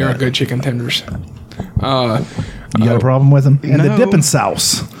about that. They are good chicken tenders. You got a problem with them? And the No. dipping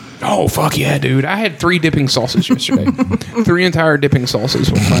sauce. Oh, fuck yeah, dude. I had 3 dipping sauces yesterday. 3 entire dipping sauces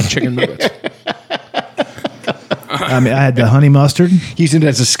with my chicken nuggets. I mean, I had the honey mustard, Using it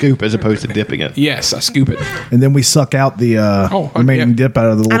as a scoop as opposed to dipping it. Yes, I scoop it. and then we suck out the remaining yeah. dip out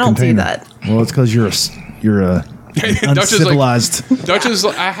of the little I don't do container. that. Well, it's because you're a Dutch is like, uncivilized. Dutch is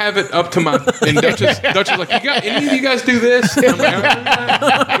like, I have it up to my, and Dutch is like, any of you guys do this? And I'm like,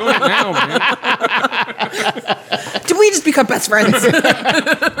 I'm doing it now, man. Did we just become best friends?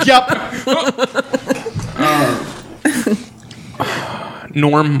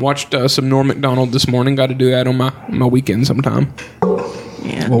 Norm watched some Norm Macdonald this morning. Got to do that on my weekend sometime.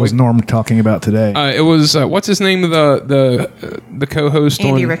 Yeah. What was Norm talking about today? It was what's his name of the co-host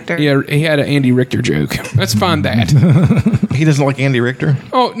Andy on Richter. Yeah, he had an Andy Richter joke. Let's find that. He doesn't like Andy Richter.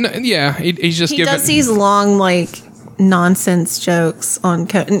 Oh no, yeah, he's just He giving. does these long, like, nonsense jokes on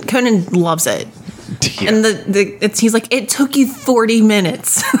Conan. Conan loves it. And he's like, it took you 40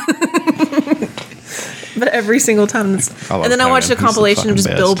 minutes. But every single time. love And then I watched Conan. a compilation of He's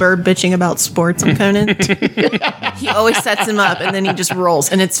just the Bill fucking Burr bitching about sports on Conan. He always sets him up and then he just rolls.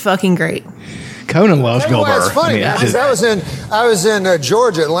 And it's fucking great. Conan loves Bill Well, Burr. it's funny, I mean, man, I 'cause just- I was in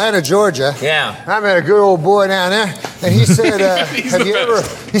Georgia, Atlanta, Georgia. Yeah. I met a good old boy down there, and he said, "Have you ever?"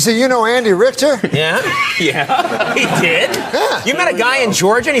 He said, "You know Andy Richter?" Yeah, yeah, he did. Yeah. You met a guy in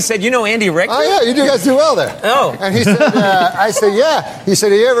Georgia, and he said, "You know Andy Richter?" Oh yeah, you guys do well there. Oh. And he said, I said, "Yeah." He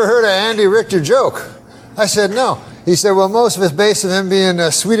said, "Have you ever heard an Andy Richter joke?" I said, "No." He said, "Well, most of it's based on him being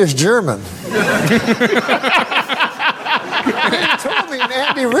Swedish German." He told me an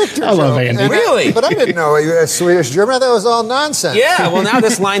Andy Richter I love joke, Andy. and Really? but I didn't know he was Swedish German. I thought it was all nonsense. Yeah. Well, now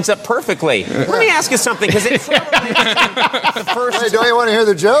this lines up perfectly. Let me ask you something, because it's the first. Hey, don't you want to hear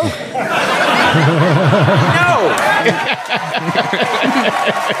the joke? No.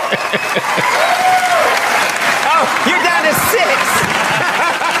 Oh, you're down to 6.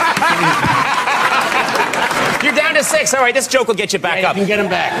 You're down to 6. All right, this joke will get you back up. You can get him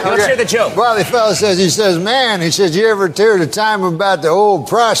back. Let's hear the joke. Well, the fella says, he says, you ever hear the time about the old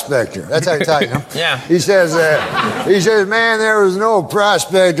prospector? That's how you talk, you know? Yeah. He says, man, there was an old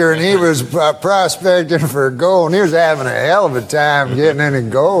prospector, and he was prospecting for gold, and he was having a hell of a time getting any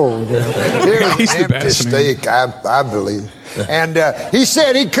gold. You know? Here's He's an the empty best, man. stake, I believe. And he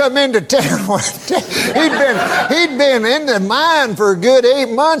said he'd come into town one day. He'd been in the mine for a good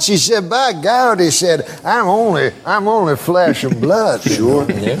 8 months. He said, "By God," he said, I'm only flesh and blood, sure,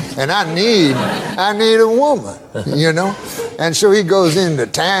 and I need a woman, you know." And so he goes into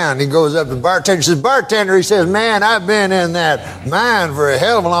town. He goes up to the bartender. He says, "Bartender," he says, "Man, I've been in that mine for a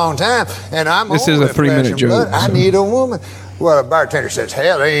hell of a long time, and This is only a 3-minute flesh and joke. blood. I need a woman." Well, the bartender says,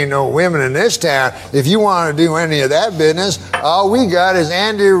 "Hell, there ain't no women in this town. If you want to do any of that business, all we got is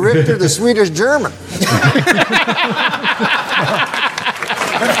Andy Richter, the Swedish German."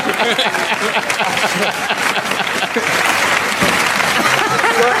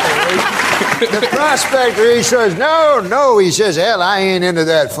 The prospector, he says, no, he says, "Hell, I ain't into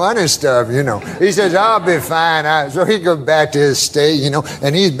that funny stuff, you know." He says, "I'll be fine." So he goes back to his state, you know,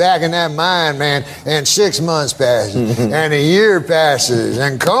 and he's back in that mine, man, and 6 months passes, and a year passes,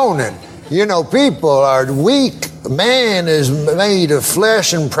 and Conan, you know, people are weak. Man is made of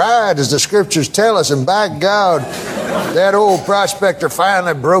flesh and pride, as the scriptures tell us, and by God, that old prospector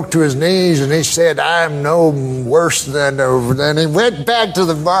finally broke to his knees, and he said, "I'm no worse than," and he went back to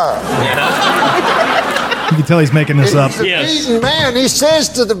the bar. You can tell he's making this up. He's a beaten man. He says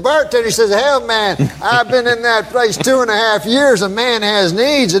to the bartender, he says, "Hell, man, I've been in that place 2.5 years. A man has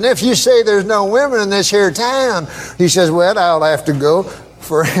needs, and if you say there's no women in this here town," he says, "well, I'll have to go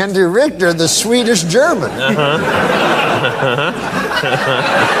for Andy Richter, the Swedish German."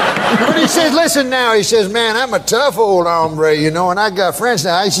 But he says, "Listen now," he says, "man, I'm a tough old hombre, you know, and I got friends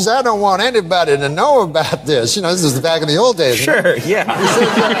now." He says, "I don't want anybody to know about this." You know, this is back in the old days. you know? Sure, yeah.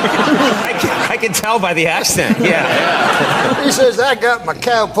 I can tell by the accent, yeah. He says, "I got my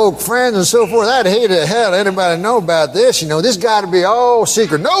cowpoke friends and so forth. I'd hate to hell anybody know about this. You know, this got to be all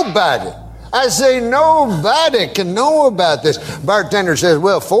secret. Nobody. I say, nobody can know about this. Bartender says,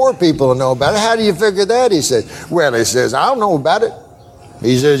 well, 4 people know about it. How do you figure that? He says, well, he says, I'll know about it.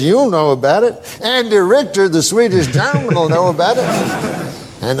 He says, you'll know about it. Andy Richter, the Swedish German, will know about it.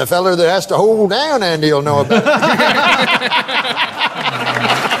 And the fella that has to hold down Andy will know about it.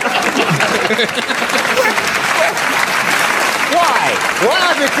 Why?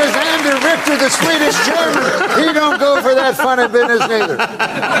 Why? Because Andy Richter, the Swedish German, he don't go for that funny business neither.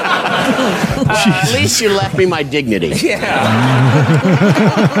 At least you left me my dignity. Yeah.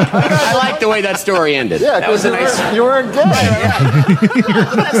 I like the way that story ended. Yeah, that was a nice. You weren't gay.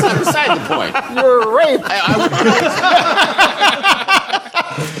 That's not beside the point. You were raped.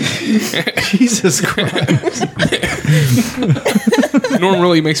 Jesus Christ. Norm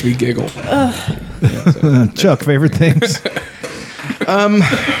really makes me giggle. Chuck, favorite things?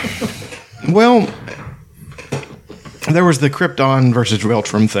 Well, there was the Krypton versus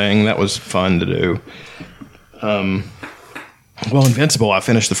Viltrum thing. That was fun to do. Well, Invincible, I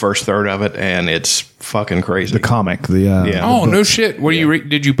finished the first third of it, and it's fucking crazy. The comic. Yeah. Oh, no shit. What do you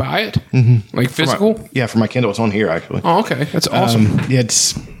did you buy it? Mm-hmm. Like physical? For my Kindle. It's on here, actually. Oh, okay. That's awesome.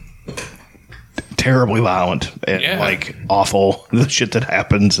 It's terribly violent and like awful, the shit that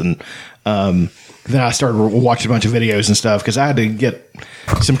happens. And then I started watching a bunch of videos and stuff because I had to get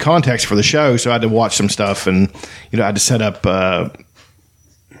some context for the show. So I had to watch some stuff, and I had to set up. The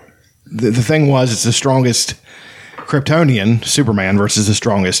thing was, it's the strongest Kryptonian, Superman, versus the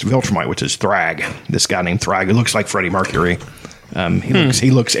strongest Viltrumite, which is Thrag. This guy named Thrag, who looks like Freddie Mercury.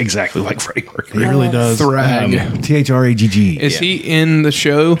 He looks exactly like Freddie Mercury. He really does. Thrag. Thragg. Is he in the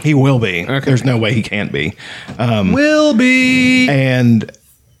show? He will be. Okay. There's no way he can't be. Will be. And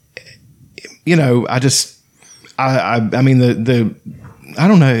I mean I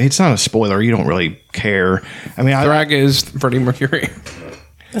don't know. It's not a spoiler. You don't really care. I mean, Thrag is Freddie Mercury.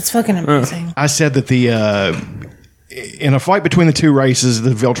 That's fucking amazing. I said that in a fight between the two races,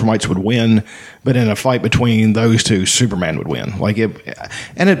 the Viltrumites would win, but in a fight between those two, Superman would win.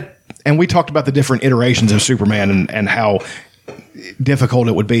 And we talked about the different iterations of Superman and how difficult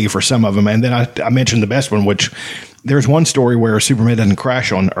it would be for some of them. And then I mentioned the best one, which there's one story where Superman doesn't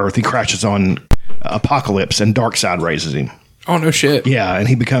crash on Earth. He crashes on Apocalypse, and Darkseid raises him. Oh, no shit. Yeah, and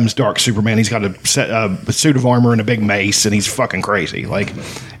he becomes Dark Superman. He's got a suit of armor and a big mace, and he's fucking crazy.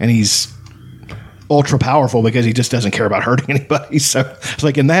 And he's ultra powerful because he just doesn't care about hurting anybody. So it's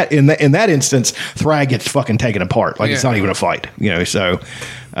like in that instance, Thrag gets fucking taken apart. It's not even a fight. So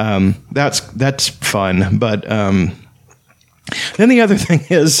that's fun. But then the other thing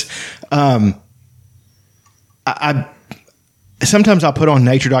is, I sometimes I'll put on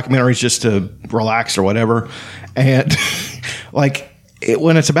nature documentaries just to relax or whatever, and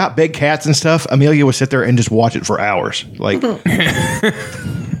when it's about big cats and stuff, Amelia will sit there and just watch it for hours.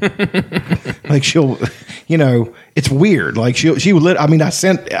 She'll, it's weird. She would. I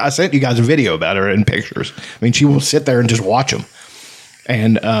sent you guys a video about her and pictures. I mean, she will sit there and just watch them,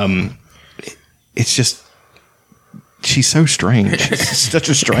 and it's just. She's so strange. She's such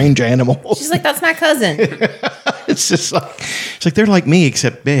a strange animal. She's like, that's my cousin. It's just they're like me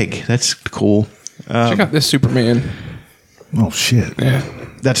except big. That's cool. Check out this Superman. Oh shit! Yeah,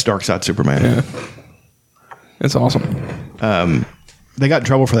 that's Darkseid Superman. Yeah, that's awesome. They got in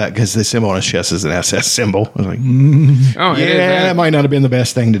trouble for that because the symbol on his chest is an SS symbol. I was like, it might not have been the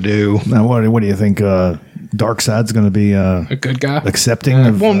best thing to do. Now, what do you think? Darkseid's going to be a good guy, accepting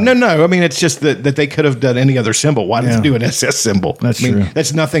of. Well, no. I mean, it's just that they could have done any other symbol. Why did they do an SS symbol? That's true.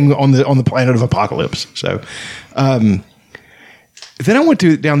 That's nothing on the planet of Apocalypse. So, then I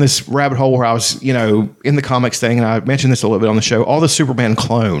went down this rabbit hole where I was, in the comics thing, and I mentioned this a little bit on the show. All the Superman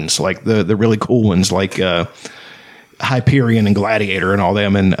clones, like the really cool ones, like Hyperion and Gladiator and all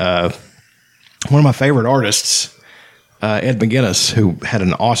them. And one of my favorite artists, Ed McGuinness, who had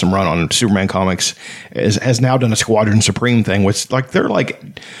an awesome run on Superman comics, has now done a Squadron Supreme thing, which they're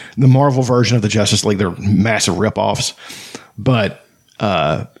like the Marvel version of the Justice League. They're massive ripoffs, but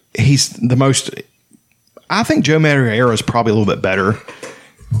he's the most. I think Joe Madureira is probably a little bit better.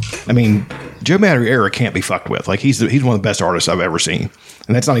 I mean, Joe Madureira can't be fucked with. He's one of the best artists I've ever seen,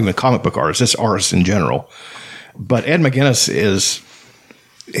 and that's not even a comic book artist. That's artists in general. But Ed McGuinness is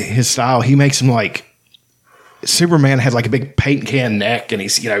his style. He makes him like Superman had a big paint can neck, and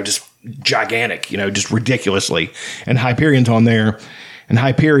he's just gigantic, just ridiculously. And Hyperion's on there, and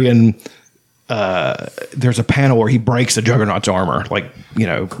Hyperion. There's a panel where he breaks the Juggernaut's armor.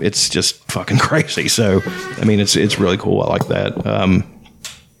 It's just fucking crazy. So, I mean, it's really cool. I like that.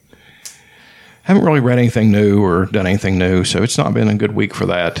 Haven't really read anything new or done anything new, so it's not been a good week for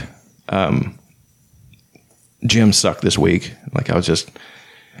that. Gym sucked this week. I was just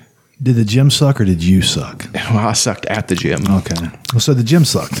Did the gym suck or did you suck? Well, I sucked at the gym. Okay. Well, so the gym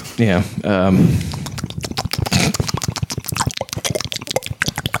sucked. Yeah.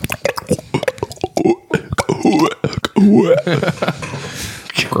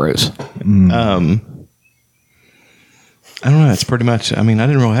 Gross. I don't know. It's pretty much. I mean, I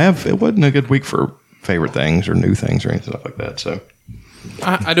didn't really have. It wasn't a good week for favorite things or new things or anything like that. So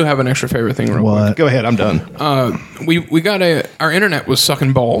I do have an extra favorite thing. Real What? quick. go ahead. I'm done. We got our internet was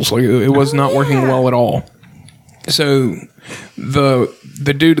sucking balls. Like it was not working well at all. So the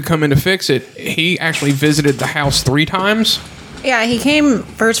dude to come in to fix it, he actually visited the house 3 times. Yeah, he came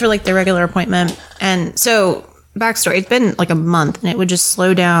first for like the regular appointment, and so backstory: it's been like a month, and it would just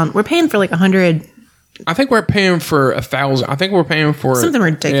slow down. We're paying for like 100. I think we're paying for 1,000. I think we're paying for Something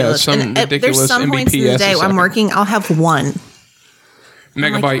ridiculous. Yeah, some and ridiculous there's some points in the Mbps day a where I'm second. working, I'll have 1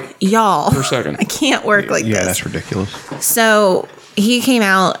 megabyte. like, y'all per second. I can't work like Yeah, this. that's ridiculous. So he came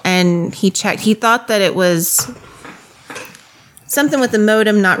out and he checked. He thought that it was something with the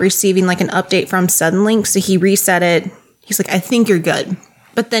modem not receiving like an update from Suddenlink. So he reset it. He's like, I think you're good.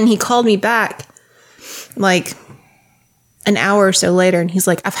 But then he called me back like an hour or so later, and he's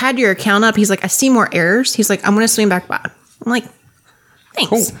like, I've had your account up. He's like, I see more errors. He's like, I'm going to swing back by. I'm like,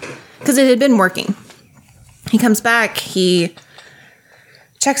 thanks. Because it had been working. He comes back. He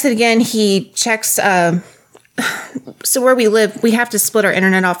checks it again. He checks... so where we live, we have to split our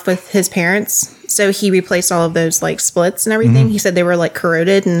internet off with his parents. So he replaced all of those like splits and everything. He said they were like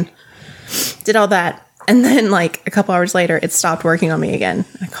corroded and did all that. And then like a couple hours later, it stopped working on me again.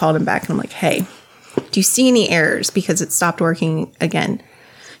 I called him back and I'm like, hey, do you see any errors? Because it stopped working again.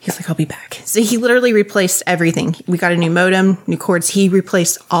 He's like, I'll be back. So he literally replaced everything. We got a new modem, new cords. He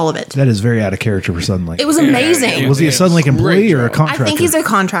replaced all of it. That is very out of character for Suddenlink. It was amazing. Was he a Suddenlink employee or a contractor? I think he's a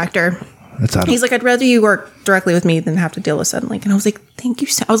contractor. That's out of He's like, I'd rather you work directly with me than have to deal with Suddenlink. And I was like, thank you.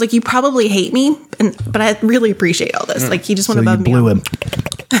 I was like, you probably hate me, but I really appreciate all this. Like, he just went so you above me. blew him.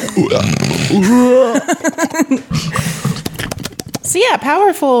 So yeah,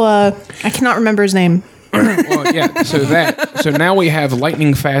 powerful. I cannot remember his name. Well, yeah. So now we have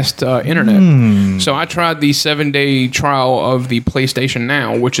lightning fast internet. So I tried the 7-day trial of the PlayStation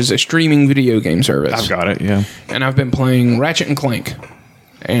Now, which is a streaming video game service. I've got it. Yeah. And I've been playing Ratchet and Clank.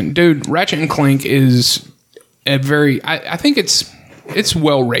 And dude, Ratchet and Clank is a very. I think it's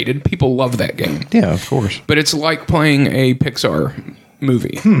well rated. People love that game. Yeah, of course. But it's like playing a Pixar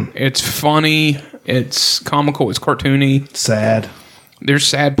movie. It's funny. It's comical. It's cartoony. Sad. There's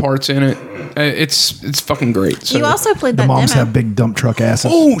sad parts in it. It's fucking great. So, You also played The that moms demo. have big dump truck asses.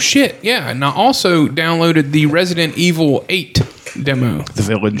 oh shit, yeah. And I also downloaded the Resident Evil 8 demo. The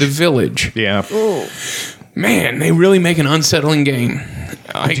Village. The Village. Yeah. Man, they really make an unsettling game.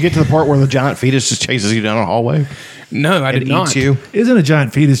 Did you get to the part where the giant fetus just chases you down a hallway? No, I did It not. eats you? Isn't a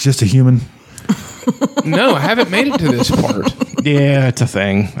giant fetus just a human? No, I haven't made it to this part. Yeah, it's a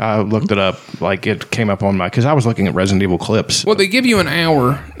thing. I looked it up. Like, it came up on my... Because I was looking at Resident Evil clips. Well, they give you an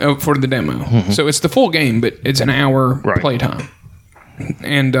hour for the demo. So it's the full game, but it's an hour playtime.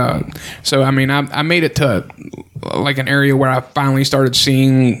 And so, I mean, I made it to like an area where I finally started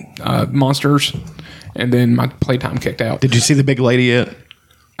seeing monsters, and then my playtime kicked out. Did you see the big lady yet?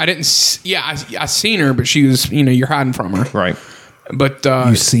 I didn't. I seen her, but she was, you're hiding from her. Right. But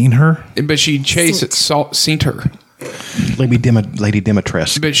You seen her? but she chased seen her. Lady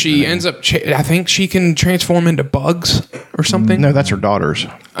Dimitrescu. But she ends up. I think she can transform into bugs or something. No, that's her daughter's.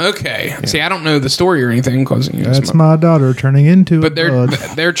 Okay. See, I don't know the story or anything because That's my daughter turning into But a bug.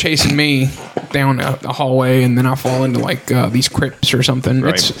 they're chasing me down a hallway, and then I fall into like these crypts or something.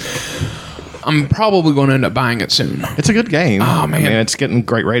 Right. I'm probably going to end up buying it soon. It's a good game. Oh, man. I mean, it's getting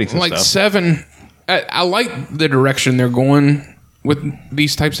great ratings and Like stuff. 7. I like the direction they're going with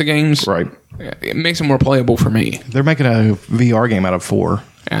these types of games. Right. It makes them more playable for me. They're making a VR game out of 4,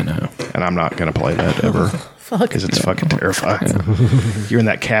 I know. and I'm not going to play that ever. Fuck. Because it's fucking terrifying. You're in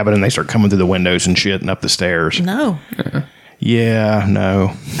that cabin, and they start coming through the windows and shit and up the stairs. No, Yeah,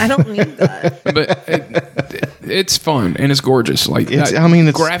 no. I don't need that. But it's fun and it's gorgeous. Like It's- I mean,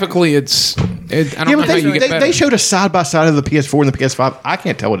 it's- graphically, I don't Yeah, know but how you get better. they showed a side by side of the PS4 and the PS5. I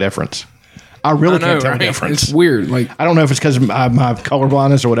can't tell a difference. I really I know, can't tell right? a difference. It's weird. Like I don't know if it's because of my color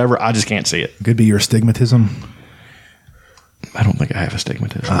blindness or whatever. I just can't see it. Could be your astigmatism. I don't think I have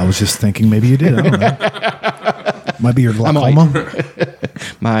astigmatism. I was just thinking maybe you did. I don't know. Might be your glaucoma.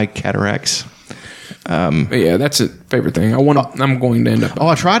 My cataracts. but yeah, that's a favorite thing. I'm going to end up. Oh,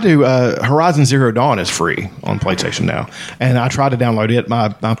 I tried to. Horizon Zero Dawn is free on PlayStation now, and I tried to download it. My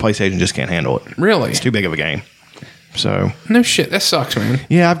PlayStation just can't handle it. Really? It's too big of a game. So No shit. That sucks, man.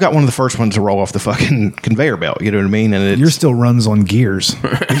 yeah, I've got one of the first ones to roll off the fucking conveyor belt. You know what I mean? And Yours still runs on gears.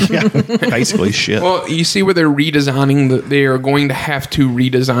 yeah, basically shit. Well, you see where they're redesigning. They are going to have to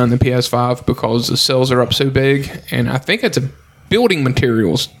redesign the PS5 because the cells are up so big, and I think it's a building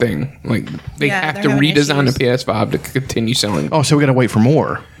materials thing. Like they Yeah, have to they're having redesign issues. the PS5 to continue selling. Oh, so we got to wait for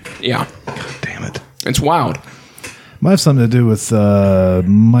more. Yeah, Damn it. it's wild. Might have something to do with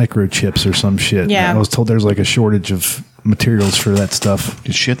microchips or some shit. Yeah. I was told there's like a shortage of materials for that stuff.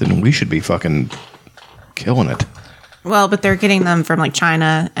 It's shit that we should be fucking killing it. Well, but they're getting them from like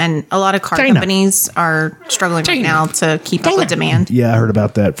China, and a lot of car China. companies are struggling right now to keep up with demand. Yeah, I heard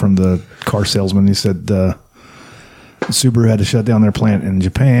about that from the car salesman. He said Subaru had to shut down their plant in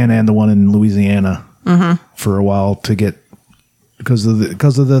Japan and the one in Louisiana for a while to get because of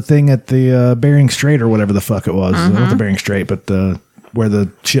the thing at the Bering Strait or whatever the fuck it was. Not the Bering Strait, but where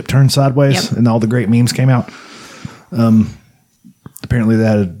the ship turned sideways Yep. and all the great memes came out. Apparently, they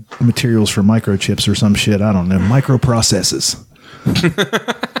had materials for microchips or some shit. I don't know. Microprocesses.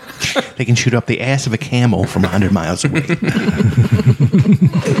 They can shoot up the ass of a camel from 100 miles away.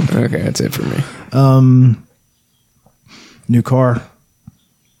 Okay, that's it for me. New car,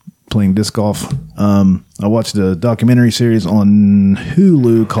 playing disc golf. I watched a documentary series on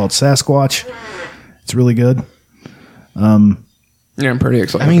Hulu called Sasquatch. It's really good. Yeah, I'm pretty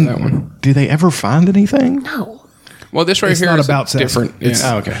excited I mean, for that one. do they ever find anything? No. Well, this right It's here not is about Sasquatch. different. It's-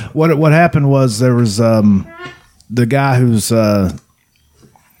 Yeah. Oh, okay. What happened was there was the guy who's the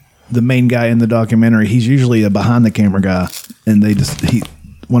main guy in the documentary. He's usually a behind the camera guy, and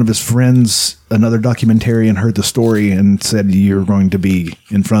one of his friends, another documentarian, heard the story and said, "You're going to be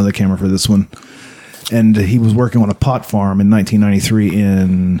in front of the camera for this one." And he was working on a pot farm in 1993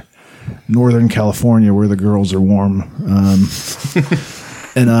 in Northern California, where the girls are warm,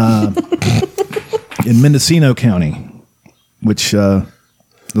 and in Mendocino County, which is a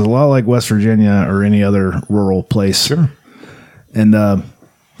lot like West Virginia or any other rural place. Sure. And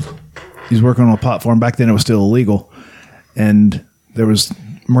he's working on a pot farm. Back then, it was still illegal, and there was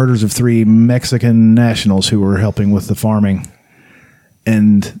murders of 3 Mexican nationals who were helping with the farming.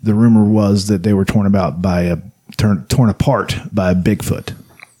 And the rumor was that they were torn apart by a Bigfoot.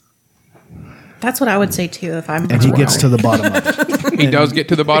 That's what I would say too if I'm. And he gets to the bottom of it. He does get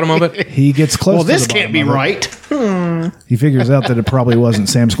to the bottom of it. He gets close. Well, to this the can't bottom be of it. right. He figures out that it probably wasn't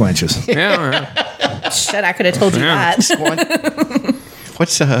Sam Squanches. Yeah. Shit, I could have told you Yeah. that.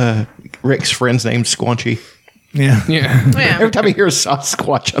 What's Rick's friend's name? Squanchy. Yeah. Yeah. Yeah. Every time I hear a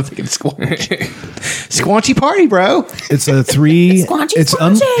Sasquatch, I'm thinking Squanchy. Squanchy party, bro. It's a 3. Squanchy, it's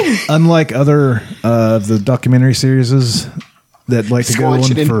squanchy. unlike other the documentary series that like to go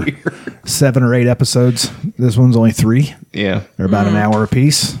Squanchy on in for here. 7 or 8 episodes. This one's only 3. Yeah. They're about an hour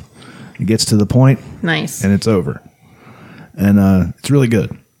apiece. It gets to the point Nice. and it's over. And it's really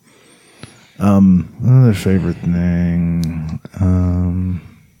good. Another favorite thing.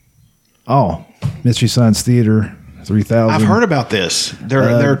 Mystery Science Theater 3000. I've heard about this.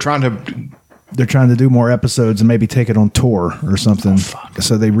 They're trying to. They're trying to do more episodes and maybe take it on tour or something.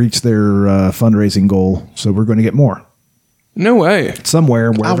 So they reached their fundraising goal. So we're going to get more No way.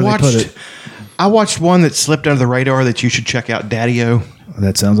 somewhere wherever they put it. I watched one that slipped under the radar that you should check out. Daddy-O.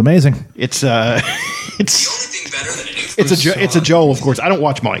 That sounds amazing. It's it's a Joel, of course. I don't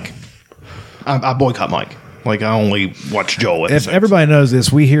watch Mike. I boycott Mike. Like I only watch Joel. If episodes. everybody knows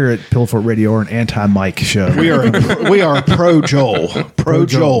this, we here at Pillfort Radio are an anti-Mike show. we are pro Joel. Pro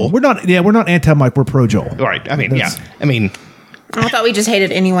Joel. We're not anti-Mike. We're pro Joel. Right. I mean, That's- yeah. I mean, I thought we just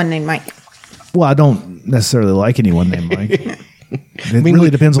hated anyone named Mike. Well, I don't necessarily like anyone named Mike. It really we-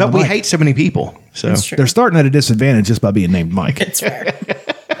 depends on But the we Mike. hate so many people. So That's true. They're starting at a disadvantage just by being named Mike. It's fair.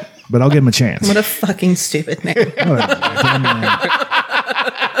 But I'll give them a chance. What a fucking stupid name.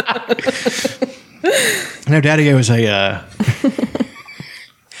 no, Daddy-O is a.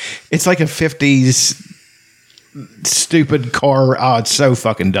 It's like a 50s stupid car. Oh, it's so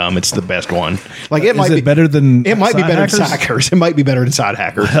fucking dumb. It's the best one. Like it Is might it be better than It might be Side better Hackers? than Side Hackers. It might be better than Side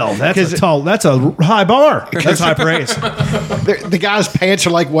Hackers. Hell, that's Because that's a high bar. That's high praise. the guy's pants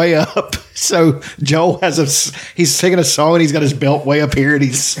are like way up. So Joel he's singing a song and he's got his belt way up here and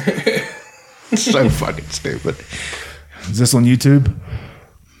he's so fucking stupid. Is this on YouTube?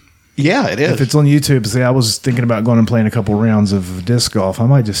 Yeah, it is. If it's on YouTube, see, I was thinking about going and playing a couple rounds of disc golf. I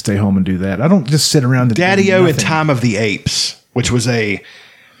might just stay home and do that. I don't just sit around and do Daddy-O and nothing. Time of the Apes, which was I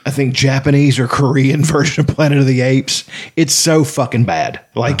think Japanese or Korean version of Planet of the Apes. It's so fucking bad.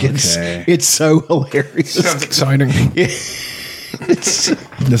 Like Okay. it's so hilarious. Sounds exciting.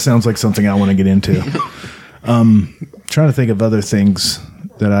 This sounds like something I want to get into. Trying to think of other things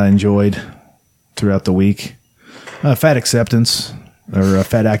that I enjoyed throughout the week. Fat acceptance or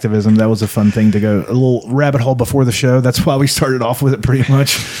fat activism. That was a fun thing to go a little rabbit hole before the show. That's why we started off with it pretty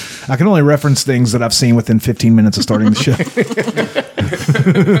much. I can only reference things that I've seen within 15 minutes of starting the show.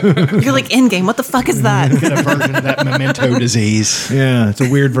 You're like, Endgame, what the fuck is that? Get a version of that memento disease. Yeah, it's a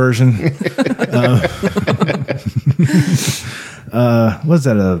weird version. What's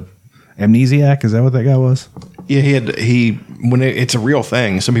that? A amnesiac? Is that what that guy was? Yeah, it's a real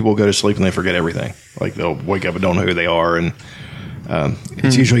thing. Some people go to sleep and they forget everything. Like they'll wake up and don't know who they are, and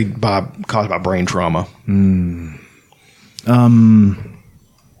it's usually caused by brain trauma.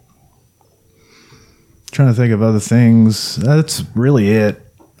 Trying to think of other things. That's really it.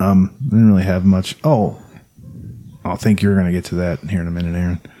 Didn't really have much. Oh, I think you're going to get to that here in a minute,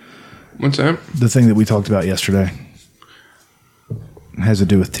 Aaron. What's that? The thing that we talked about yesterday. It has to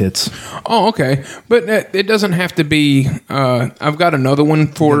do with tits. Oh, okay. But it doesn't have to be. I've got another one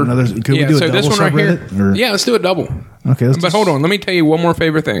for. Could we do a double this one right here. or? Yeah, let's do a double. Okay. But hold on. Let me tell you one more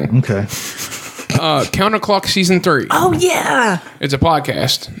favorite thing. Okay. Counterclock Season 3. Oh, yeah. It's a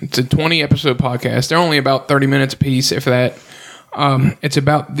podcast. It's a 20-episode podcast. They're only about 30 minutes a piece, if that. It's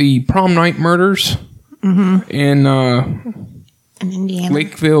about the prom night murders in Indiana.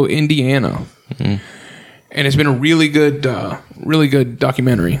 Lakeville, Indiana. Mm-hmm. And it's been a really good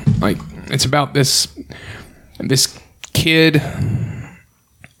documentary. Like, it's about this kid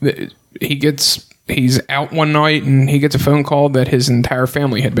that he's out one night and he gets a phone call that his entire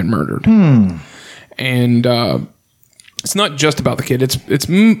family had been murdered. And it's not just about the kid. It's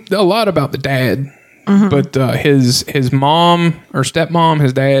a lot about the dad. Mm-hmm. But his mom or stepmom,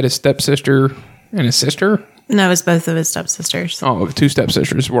 his dad, his stepsister, and his sister. No, it was both of his stepsisters. Oh, 2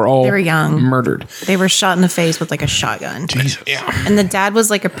 stepsisters were all young. Murdered. They were shot in the face with like a shotgun. Jesus. Yeah. And the dad was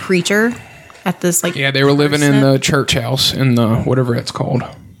like a preacher at this like. Yeah, they were living in the church house in the whatever it's called.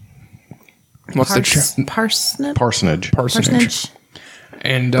 What's the parsonage? Parsonage.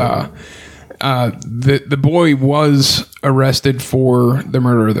 And the boy was arrested for the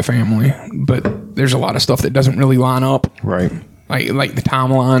murder of the family, but there's a lot of stuff that doesn't really line up. Right. Like the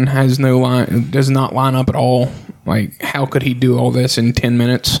timeline does not line up at all. Like, how could he do all this in 10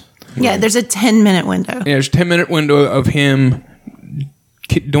 minutes? Yeah, there's a 10-minute window. Yeah, there's a 10-minute window of him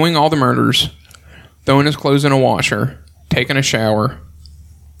doing all the murders, throwing his clothes in a washer, taking a shower,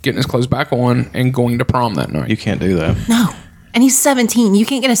 getting his clothes back on, and going to prom that night. You can't do that. No. And he's 17. You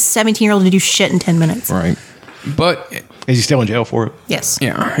can't get a 17-year-old to do shit in 10 minutes. Right. But is he still in jail for it? Yes.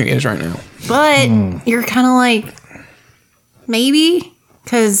 Yeah, he is right now. But you're kind of like, maybe,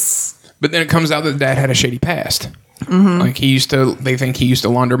 because. But then it comes out that the dad had a shady past. Mm-hmm. Like they think he used to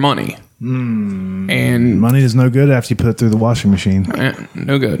launder money. And money is no good after you put it through the washing machine.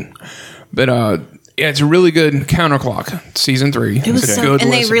 No good. But yeah, it's a really good Counterclock Season 3. It was so good.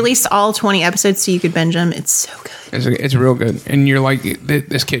 And they released all 20 episodes so you could binge them. It's so good. It's real good. And you're like,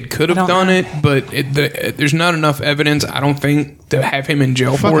 this kid could have done it, but there's not enough evidence, I don't think, to have him in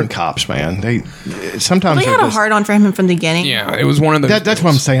jail for it. Cops, man. They sometimes had a hard on for him from the beginning. Yeah, it was one of those. That's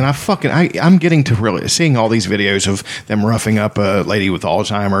what I'm saying. I'm getting to really seeing all these videos of them roughing up a lady with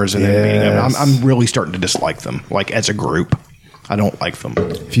Alzheimer's and then beating them. I'm really starting to dislike them. Like, as a group, I don't like them.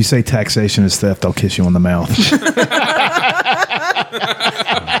 If you say taxation is theft, I'll kiss you on the mouth.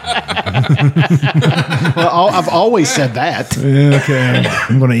 Well, I've always said that. Okay,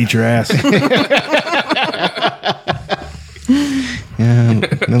 I'm going to eat your ass. Yeah,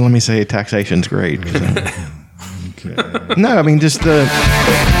 then let me say taxation's great. Okay. No, I mean just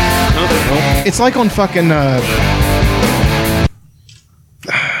it's like on fucking The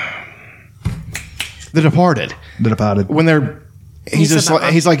Departed. The Departed. When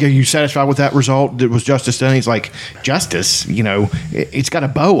he's like, are you satisfied with that result? Was justice done? He's like, justice, it's got a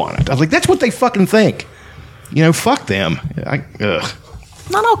bow on it. I was like, that's what they fucking think. Fuck them.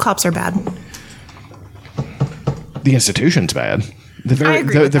 Not all cops are bad. The institution's bad. The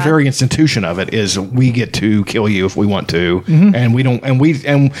very institution of it is we get to kill you if we want to, and we don't, and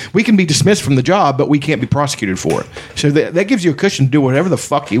we can be dismissed from the job, but we can't be prosecuted for it. So that gives you a cushion to do whatever the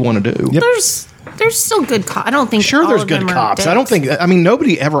fuck you want to do. Yep. There's still good cops. I don't think sure all there's of good them cops. are I don't think. I mean,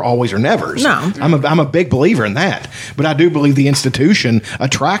 nobody ever always or nevers. No, I'm a big believer in that, but I do believe the institution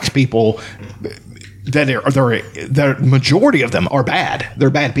attracts people. The majority of them are bad.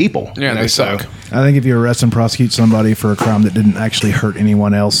 They're bad people. Yeah, they suck. I think if you arrest and prosecute somebody for a crime that didn't actually hurt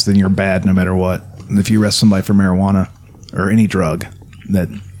anyone else, then you're bad no matter what. If you arrest somebody for marijuana or any drug that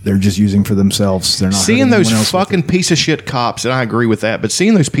they're just using for themselves, they're not seeing those fucking piece of shit cops, and I agree with that, but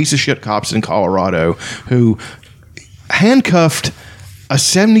seeing those piece of shit cops in Colorado who handcuffed a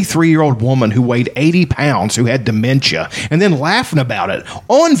 73-year-old woman who weighed 80 pounds who had dementia and then laughing about it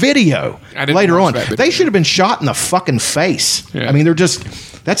on video later on. They should have been shot in the fucking face. Yeah. I mean,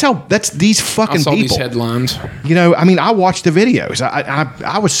 that's these fucking I saw people. these headlines. You know, I mean, I watched the videos.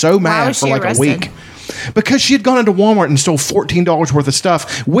 I was so mad was for she like arrested? a week. Because she had gone into Walmart and stole $14 worth of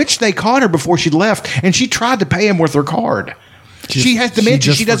stuff, which they caught her before she left, and she tried to pay him with her card. She has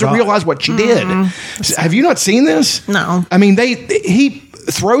dementia. She doesn't realize what she did. Have you not seen this? No. I mean, he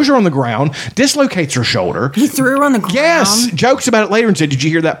throws her on the ground, dislocates her shoulder. He threw her on the ground? Yes. Jokes about it later and said, "Did you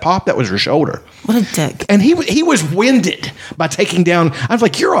hear that pop? That was her shoulder." What a dick. And he was winded by taking down. I was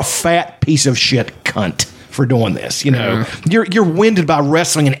like, "You're a fat piece of shit cunt for doing this." You know, you're winded by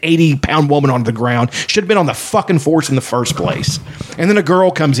wrestling an 80-pound woman onto the ground. Should have been on the fucking force in the first place. And then a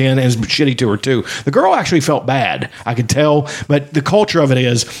girl comes in and is shitty to her too. The girl actually felt bad, I could tell. But the culture of it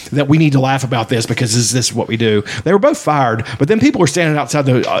is that we need to laugh about this because this is what we do. They were both fired, but then people were standing outside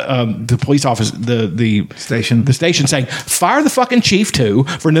the police office, the station saying, "Fire the fucking chief too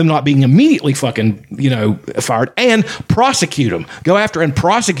for them not being immediately fucking fired, and prosecute them. Go after and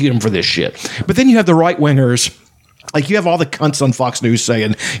prosecute them for this shit." But then you have the right wingers. Like, you have all the cunts on Fox News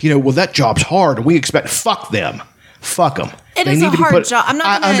saying, well, that job's hard. We expect, fuck them. Fuck them. It is a hard job.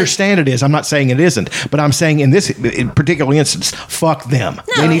 I understand it is. I'm not saying it isn't. But I'm saying in particular instance, fuck them.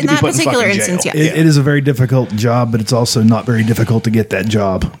 No, they need in to be that put in particular fucking instance, jail. yes. It is a very difficult job, but it's also not very difficult to get that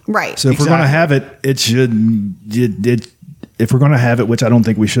job. Right. So if we're going to have it, if we're going to have it, which I don't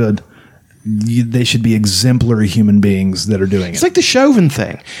think we should, they should be exemplary human beings that are doing It's it. like the Chauvin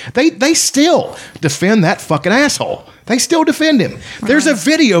thing. They still defend that fucking asshole. They still defend him. Right. There's a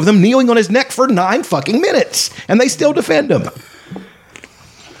video of them kneeling on his neck for 9 fucking minutes, and they still defend him.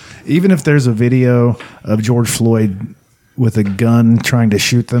 Even if there's a video of George Floyd with a gun trying to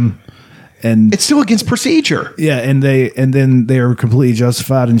shoot them, and it's still against procedure. Yeah, and then they are completely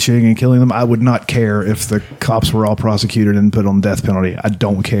justified in shooting and killing them. I would not care if the cops were all prosecuted and put on death penalty. I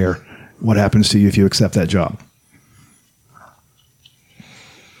don't care what happens to you if you accept that job.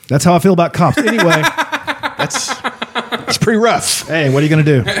 That's how I feel about cops. Anyway, it's pretty rough. Hey, what are you going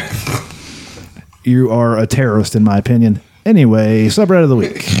to do? You are a terrorist, in my opinion. Anyway, subreddit of the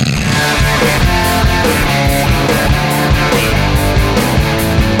week.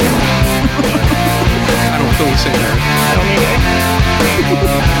 I don't feel the same way.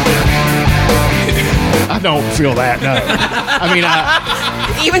 I don't feel that, no. I mean,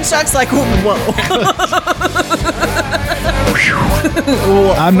 even Chuck's like, whoa.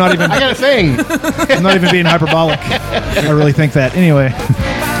 I'm not even. I got a thing. I'm not even being hyperbolic. I really think that. Anyway.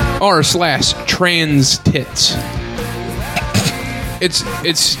 r/trans tits. It's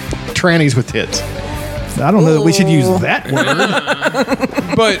trannies with tits. I don't know that we should use that word.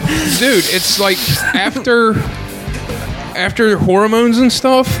 But dude, it's like after hormones and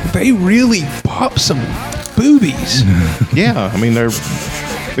stuff, they really pop some boobies. Yeah, I mean, they're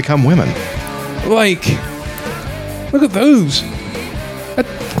become women. Like, look at those.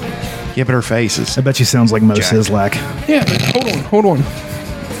 Yeah, but her face is. I bet she sounds like Mo Sislak. Yeah, hold on.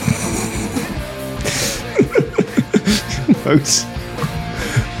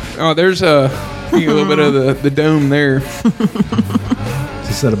 Oh, there's a little bit of the dome there. It's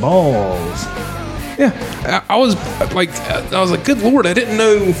a set of balls. Yeah, I was like, good Lord, I didn't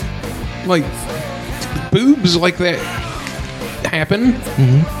know, like, boobs like that happen.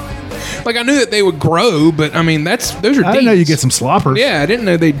 Mm-hmm. Like, I knew that they would grow, but I mean, those are. I didn't know you get some sloppers. Yeah, I didn't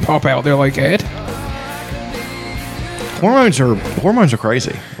know they'd pop out there like that. Hormones are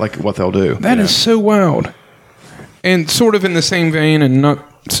crazy. Like what they'll do. That is so wild. And sort of in the same vein, and not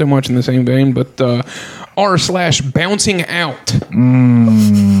so much in the same vein, but r/bouncing out.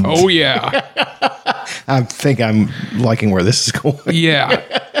 Oh yeah. I think I'm liking where this is going. Yeah.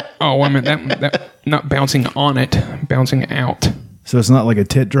 Oh, I mean that not bouncing on it, bouncing out. So it's not like a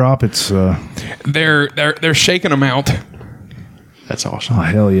tit drop. It's they're shaking them out. That's awesome. Oh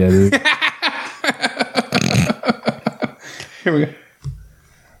hell yeah, dude. Here we go.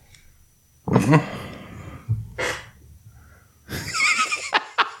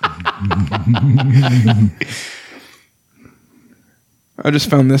 I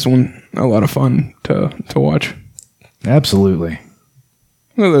just found this one a lot of fun to watch. Absolutely.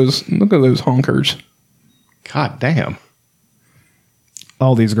 Look at those honkers. God damn.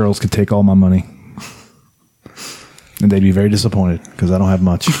 All these girls could take all my money. And they'd be very disappointed because I don't have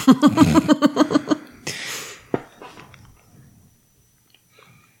much.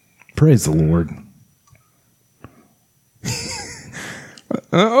 Praise the Lord.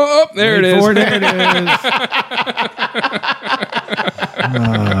 Oh, there it is. There it is.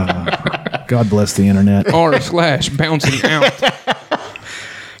 God bless the internet. r/bouncing out.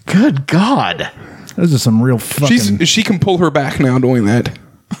 Good God. Those are some real fucking. She can pull her back now doing that.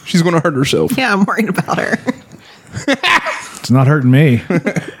 She's going to hurt herself. Yeah, I'm worried about her. It's not hurting me.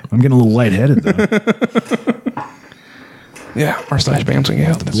 I'm getting a little lightheaded though. Yeah, r/bams can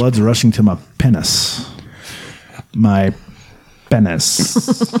help this. Blood's rushing to my penis. My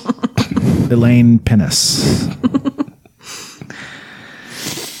penis. Elaine Penis.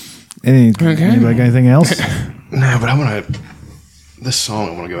 Anybody got anything else? No, but I want to. This song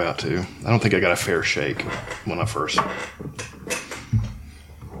I want to go out to. I don't think I got a fair shake when I first.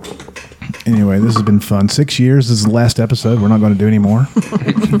 Anyway, this has been fun. 6 years. This is the last episode. We're not going to do any more.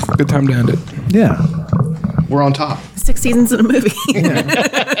 Good time to end it. Yeah. We're on top. 6 seasons in a movie.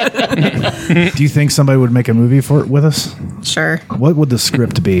 Do you think somebody would make a movie for it with us? Sure. What would the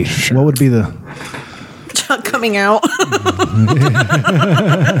script be? Sure. What would be the... Chuck coming out.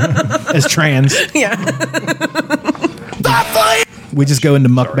 As trans. Yeah. We just go into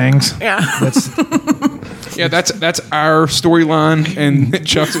mukbangs. Yeah. That's our storyline, and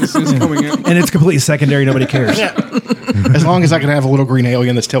Chuck's is coming in. And it's completely secondary. Nobody cares. Yeah. As long as I can have a little green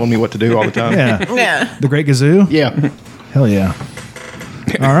alien that's telling me what to do all the time. Yeah. Yeah. The Great Gazoo? Yeah. Hell yeah.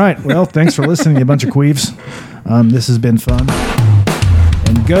 All right. Well, thanks for listening, you bunch of queefs. This has been fun.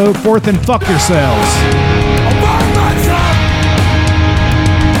 And go forth and fuck yourselves.